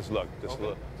 Yeah, let's just look,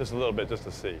 just a little bit, just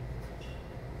to see.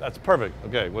 That's perfect.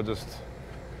 Okay, we'll just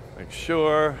make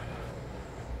sure.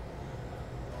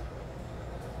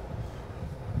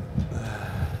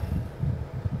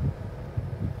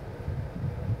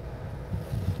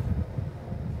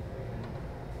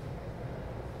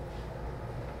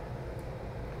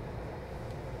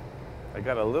 I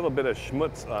got a little bit of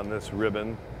schmutz on this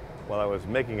ribbon while I was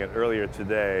making it earlier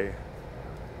today.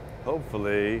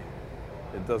 Hopefully,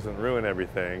 it doesn't ruin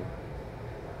everything.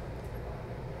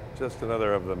 Just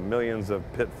another of the millions of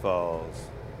pitfalls.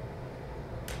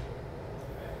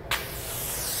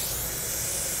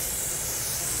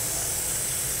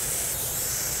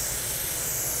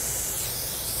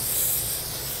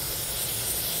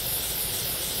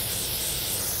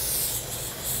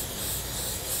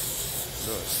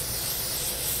 Good.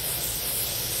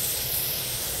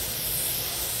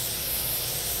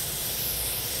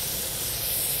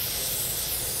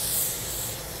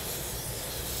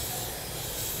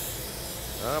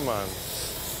 Come on.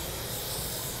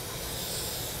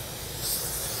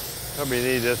 Probably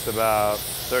need this about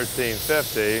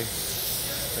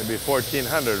 1350, maybe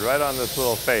 1400, right on this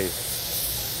little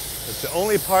face. It's the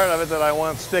only part of it that I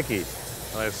want sticky.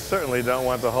 And I certainly don't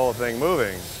want the whole thing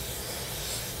moving.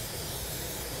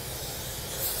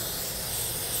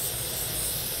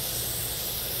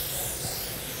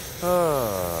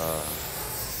 Oh,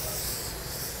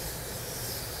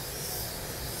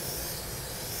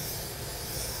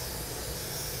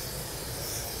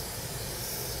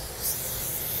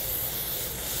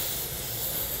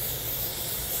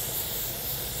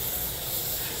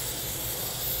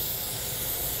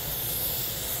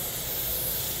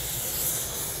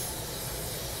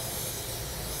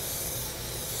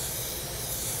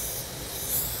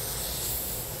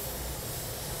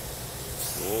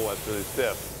 that's really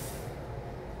stiff.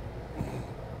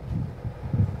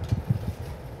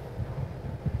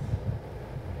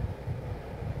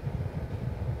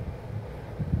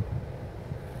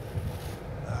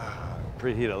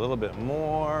 Preheat a little bit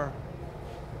more.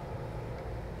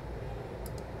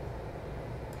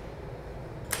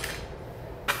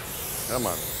 Come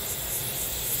on.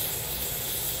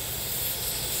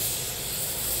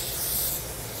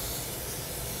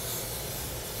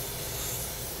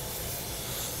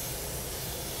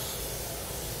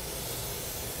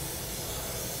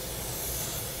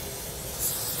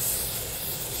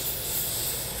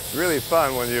 It's really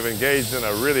fun when you've engaged in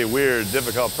a really weird,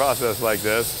 difficult process like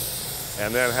this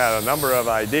and then had a number of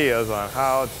ideas on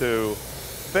how to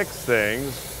fix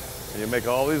things. And you make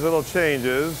all these little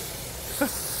changes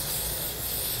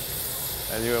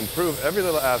and you improve every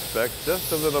little aspect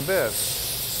just a little bit.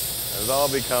 And it all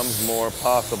becomes more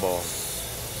possible.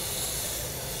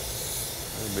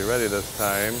 We'll be ready this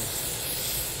time.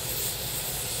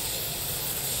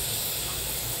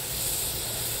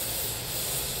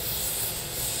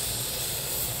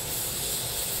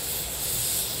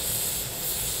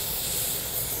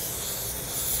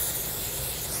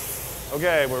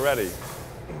 Okay, we're ready.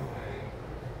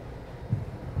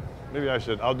 Maybe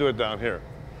I'll do it down here.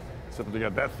 Except we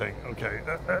got that thing. Okay.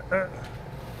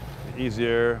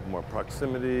 Easier, more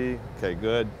proximity. Okay,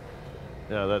 good.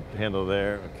 Yeah, that handle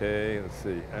there. Okay, let's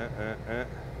see.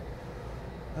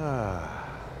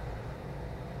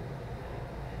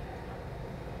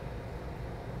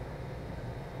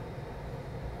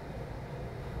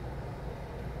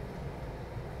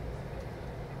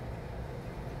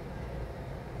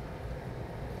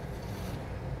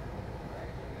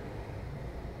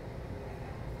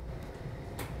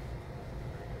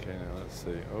 Okay, now let's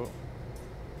see. Oh.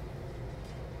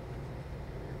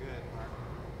 You're good, Mark.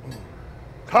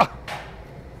 Ha!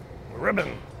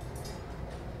 Ribbon.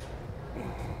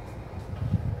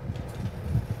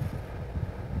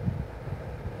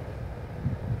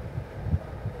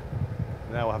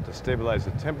 now we'll have to stabilize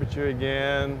the temperature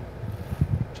again,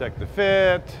 check the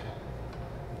fit.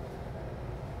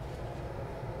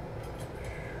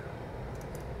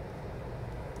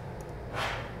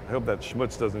 I hope that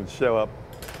schmutz doesn't show up.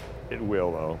 It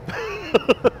will though.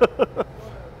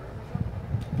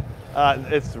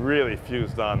 It's really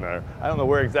fused on there. I don't know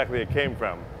where exactly it came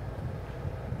from.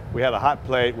 We had a hot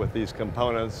plate with these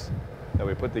components that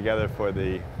we put together for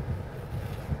the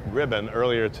ribbon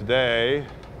earlier today.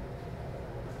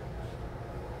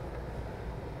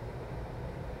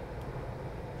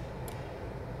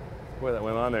 Boy, that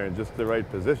went on there in just the right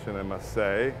position, I must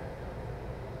say.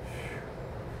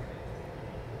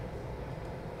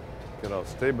 Get all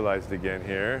stabilized again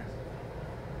here.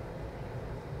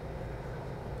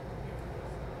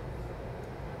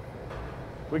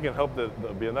 We can hope that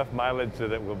there'll be enough mileage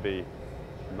that it will be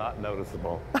not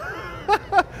noticeable.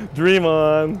 Dream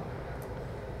on.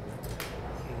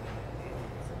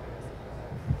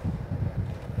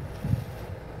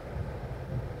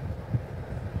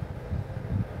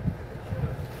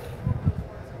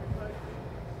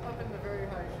 Up in the very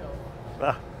high shelf.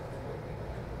 Ah.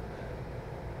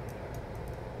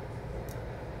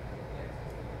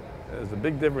 There's a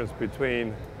big difference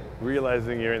between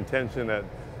realizing your intention at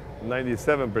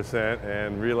 97%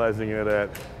 and realizing it at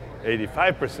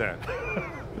 85%.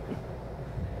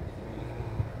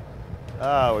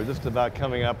 We're just about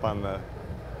coming up on the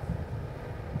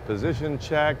position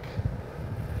check.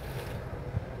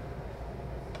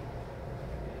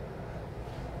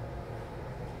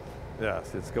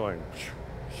 Yes, it's going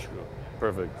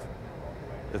perfect.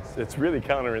 It's really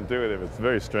counterintuitive. It's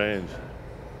very strange.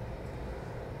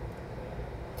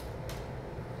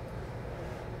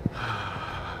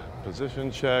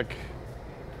 Position check.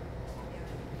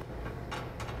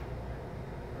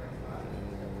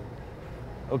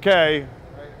 Okay.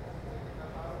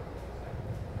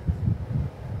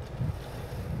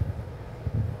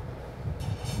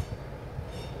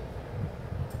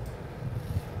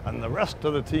 And the rest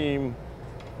of the team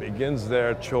begins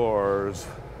their chores.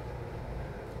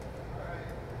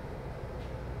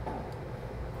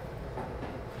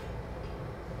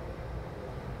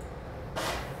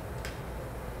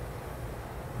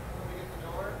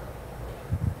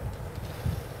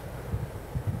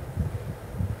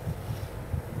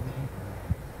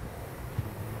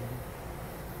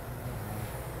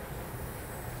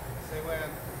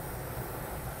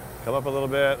 Come up a little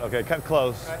bit. Okay, cut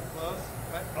close. Cut close.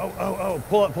 Cut. Oh,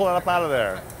 pull it up out of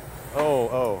there.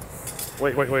 Oh.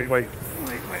 Wait. Wait.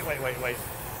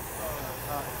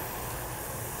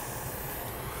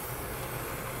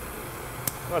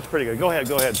 That's pretty good. Go ahead.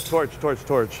 Torch.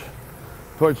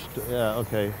 Yeah,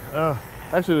 okay.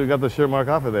 Actually, we got the shear mark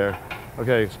off of there.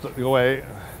 Okay, go away.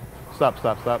 Stop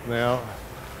now.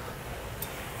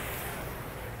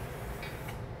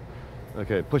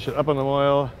 Okay, push it up on the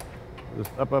oil. Just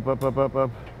up.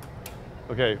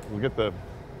 Okay, we'll get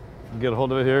a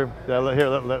hold of it here. Yeah,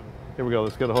 here we go.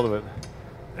 Let's get a hold of it.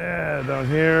 Yeah, down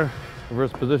here,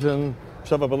 reverse position.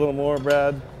 Shove up a little more,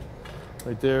 Brad.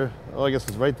 Right there. Oh, I guess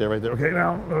it's right there. Okay,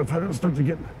 now let's start to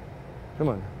get. Come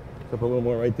on, shove up a little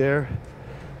more right there.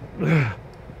 There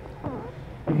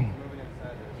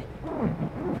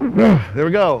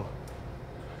we go.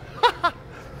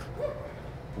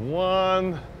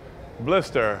 One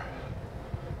blister.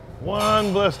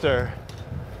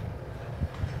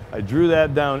 I drew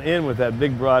that down in with that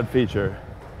big broad feature.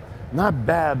 Not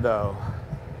bad though.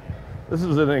 This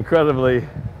is an incredibly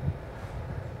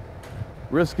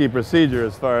risky procedure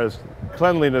as far as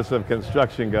cleanliness of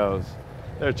construction goes.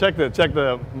 There, check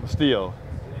the steel.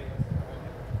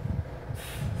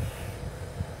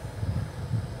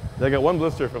 I got one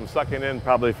blister from sucking in,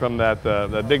 probably from that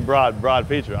big broad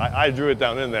feature. I drew it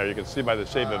down in there. You can see by the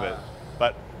shape of it,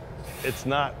 but it's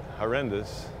not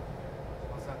horrendous.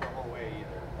 Well, it's not the whole way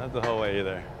either. Not the whole way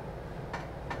either.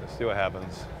 Let's see what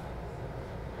happens.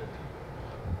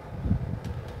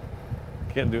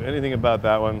 Can't do anything about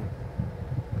that one.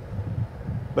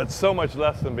 But so much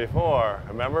less than before.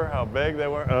 Remember how big they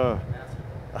were? Massive.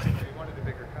 You wanted a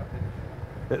bigger cup,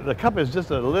 didn't you? The cup is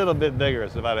just a little bit bigger.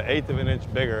 It's about 1/8 of an inch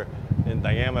bigger in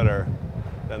diameter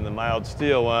than the mild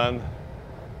steel one.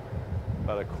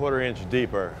 About 1/4 inch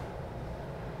deeper.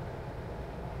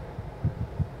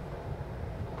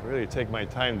 Really take my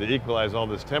time to equalize all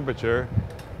this temperature.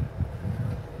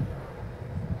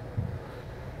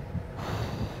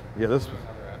 Yeah, this.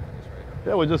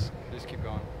 Yeah, we'll just keep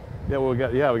going.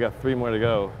 Yeah, we got 3 more to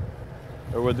go.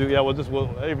 Or we'll do. Yeah,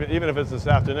 even if it's this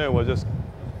afternoon,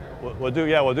 we'll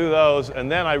do those.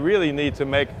 And then I really need to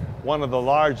make one of the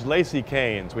large lacy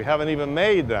canes. We haven't even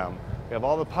made them. We have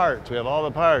all the parts.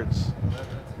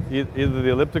 Either the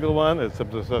elliptical one,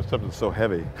 except it's so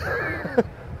heavy. The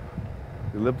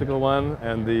elliptical one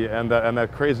and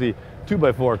that crazy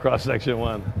 2x4 cross section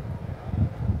one.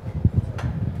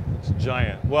 It's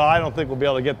giant. Well, I don't think we'll be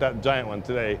able to get that giant one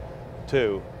today,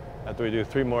 too. After we do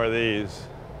 3 more of these,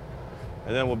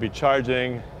 and then we'll be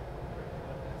charging,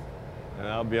 and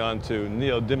I'll be on to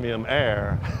neodymium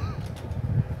air.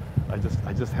 I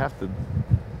just have to.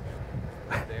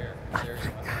 There you must like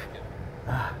it.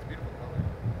 It's a beautiful color.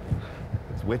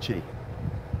 It's witchy.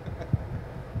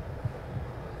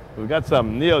 We've got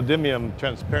some neodymium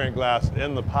transparent glass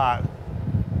in the pot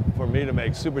for me to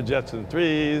make superjets and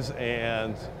 3s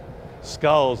and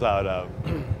skulls out of.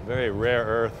 Very rare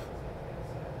earth.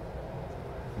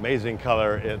 Amazing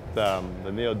color. The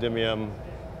neodymium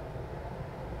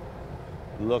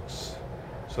looks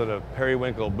sort of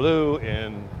periwinkle blue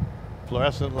in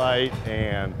fluorescent light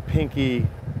and pinky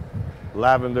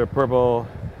lavender purple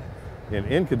in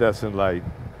incandescent light.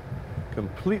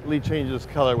 Completely changes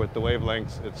color with the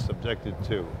wavelengths it's subjected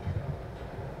to.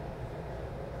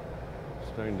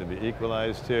 Starting to be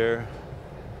equalized here,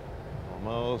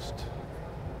 almost.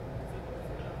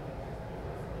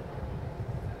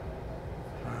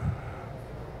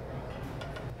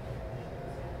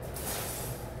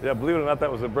 Yeah, believe it or not,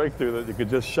 that was a breakthrough, that you could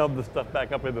just shove the stuff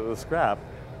back up into the scrap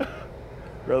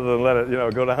rather than let it,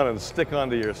 go down and stick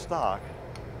onto your stock.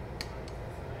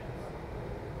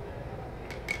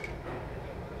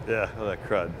 Yeah, all that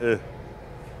crud. Ugh.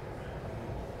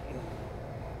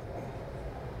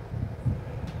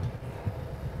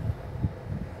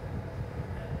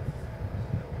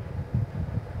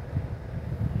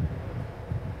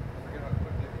 Forget how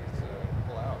quickly these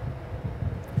pull out.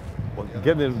 Well,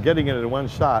 getting it in one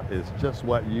shot is just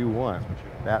what you want.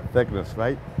 That thickness,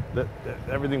 right?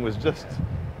 Everything was just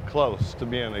close to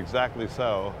being exactly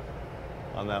so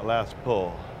on that last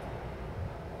pull.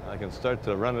 I can start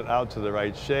to run it out to the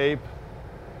right shape.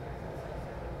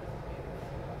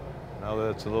 Now that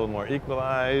it's a little more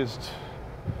equalized.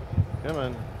 Come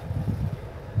on.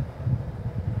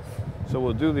 So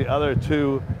we'll do the other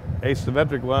 2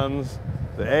 asymmetric ones,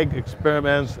 the egg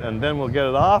experiments, and then we'll get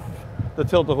it off the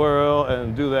tilt-a-whirl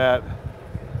and do that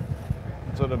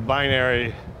sort of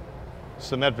binary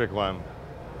symmetric one.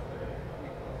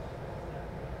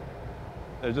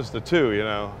 They're just the 2,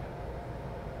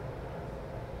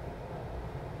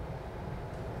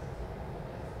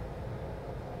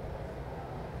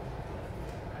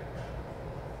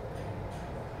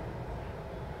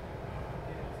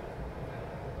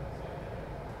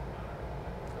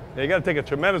 Yeah, you got to take a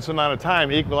tremendous amount of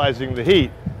time equalizing the heat.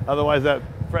 Otherwise, that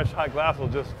fresh hot glass will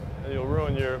you'll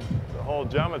ruin the whole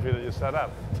geometry that you set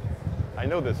up. I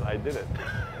know this, I did it.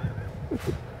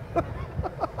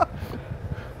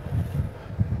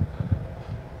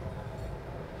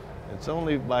 It's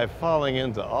only by falling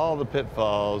into all the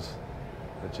pitfalls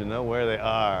that you know where they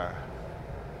are.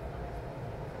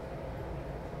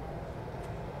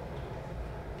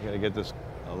 You got to get this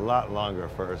a lot longer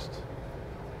first.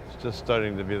 It's just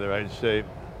starting to be the right shape.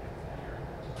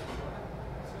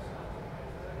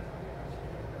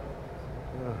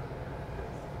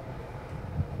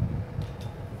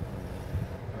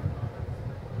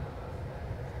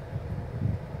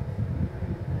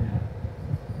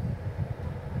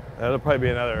 That'll probably be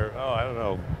another, I don't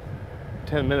know,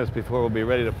 10 minutes before we'll be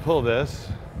ready to pull this.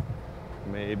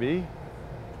 Maybe.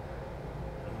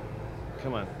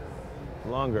 Come on.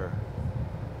 Longer.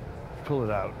 Pull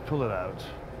it out. Pull it out.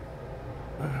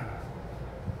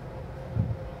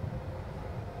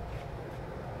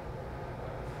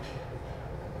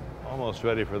 Almost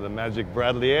ready for the magic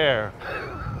Bradley air.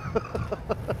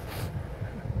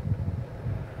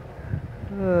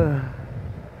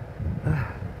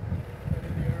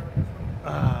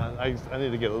 I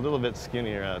need to get a little bit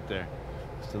skinnier out there.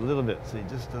 Just a little bit. See,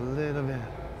 just a little bit.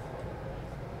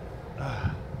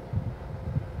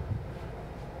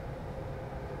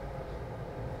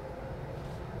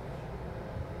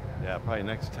 Yeah, probably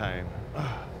next time.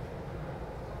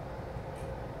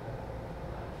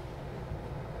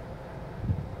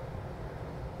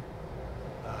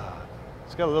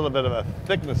 It's got a little bit of a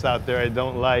thickness out there I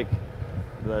don't like,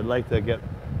 that I'd like to get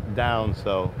down,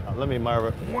 so let me marve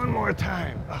it one more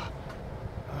time.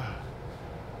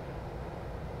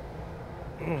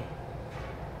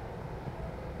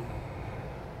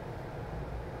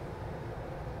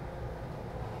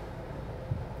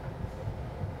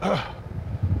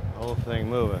 Whole thing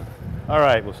moving. All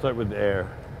right, we'll start with the air.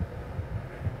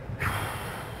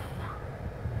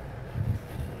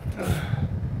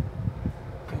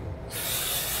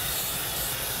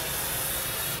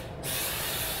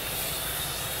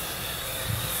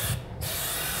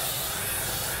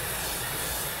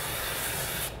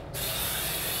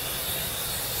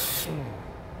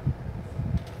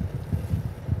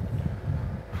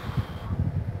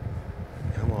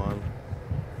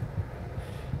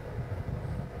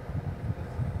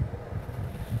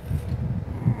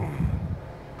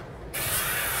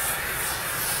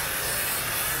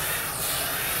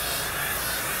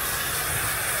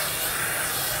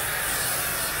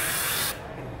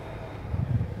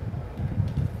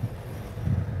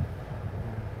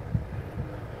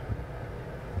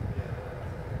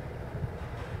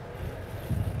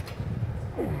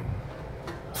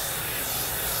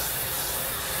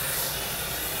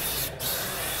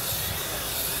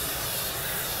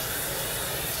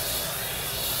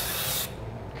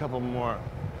 couple more.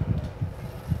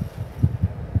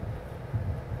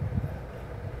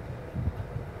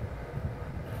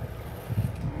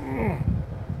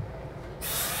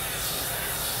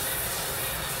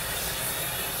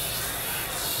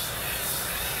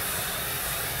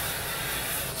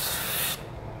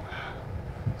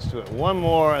 Let's do it one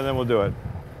more and then we'll do it.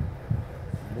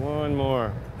 One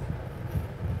more.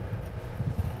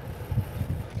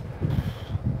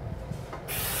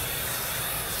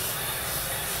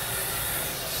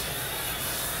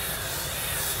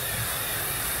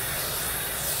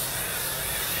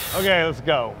 Okay, let's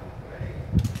go.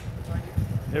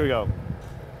 Here we go.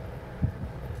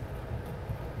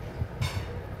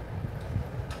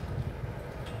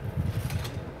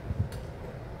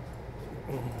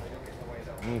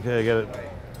 Okay, get it.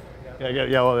 Yeah, get it.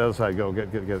 Yeah, well, the other side. Go.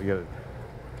 Get it. Here we go.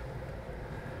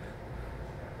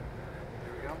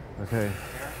 Okay.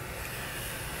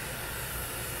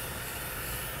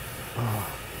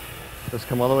 Oh, just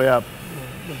come all the way up.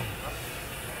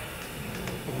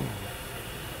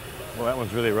 Well, that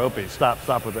one's really ropey.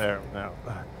 Stop with the air now.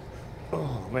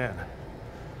 Oh man,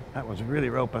 that one's really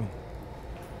roping.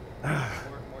 More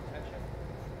tension.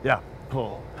 Yeah,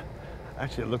 pull.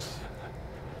 Actually, it looks,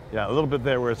 yeah, a little bit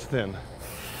there where it's thin.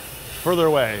 Further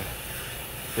away.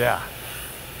 Yeah.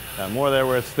 Yeah, more there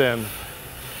where it's thin.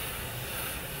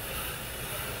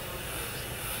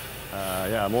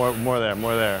 Yeah, more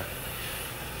there.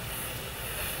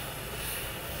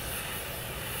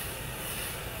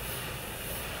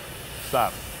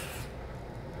 Stop.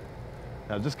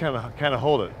 Now just kind of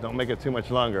hold it. Don't make it too much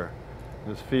longer.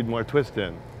 Just feed more twist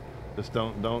in. Just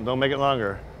don't make it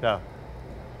longer. Yeah.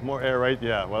 More air right.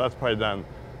 Yeah. Well, that's probably done.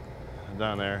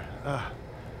 Down there.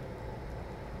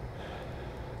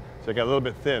 So it got a little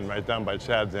bit thin right down by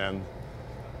Chad's end,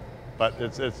 but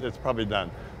it's probably done.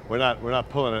 We're not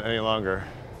pulling it any longer.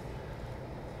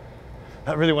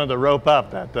 I really wanted to rope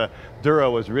up. That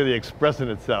Duro was really expressing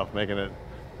itself, making it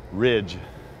ridge.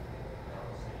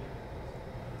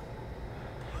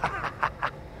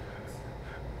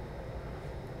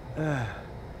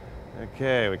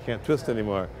 Okay, we can't twist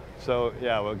anymore. So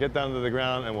yeah, we'll get down to the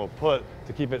ground and we'll pull it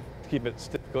to keep it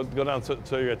stiff. Go down so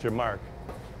you're at your mark.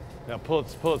 Now pull it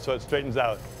so it straightens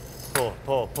out. Pull.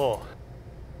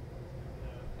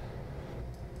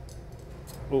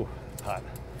 Ooh, it's hot.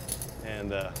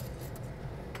 And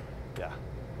yeah.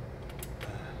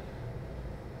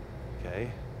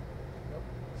 Okay.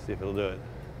 See if it'll do it.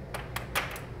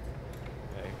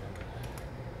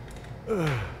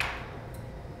 Okay.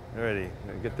 Alrighty,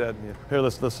 get that. Here,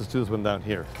 let's just do this one down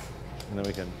here, and then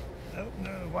we can. Oh,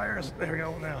 no, wires. There we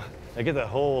go. Now, I get that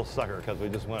whole sucker because we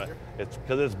just want to. It's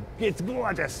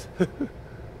gorgeous. See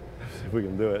if we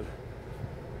can do it.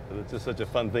 It's just such a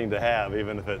fun thing to have,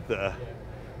 even if it. It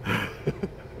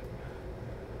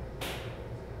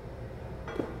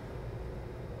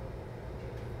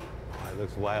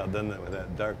looks wild, doesn't it, with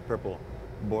that dark purple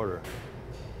border?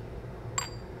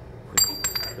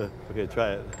 Okay,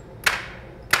 try it.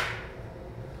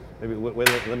 Maybe wait,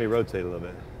 let me rotate a little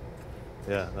bit.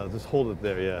 Yeah, no, just hold it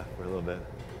there, yeah, for a little bit.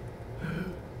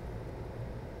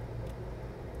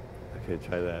 Okay,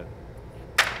 try that.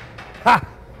 Ha!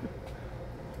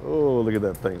 Oh, look at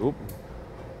that thing. Oop,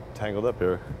 tangled up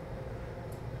here.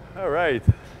 All right.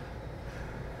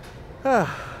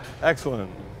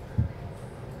 Excellent.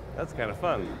 That's kind of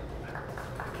fun.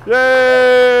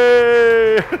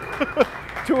 Yay!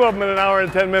 2 of them in an hour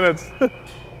and 10 minutes.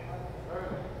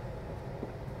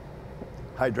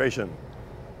 Hydration.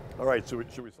 All right, should we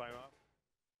sign off?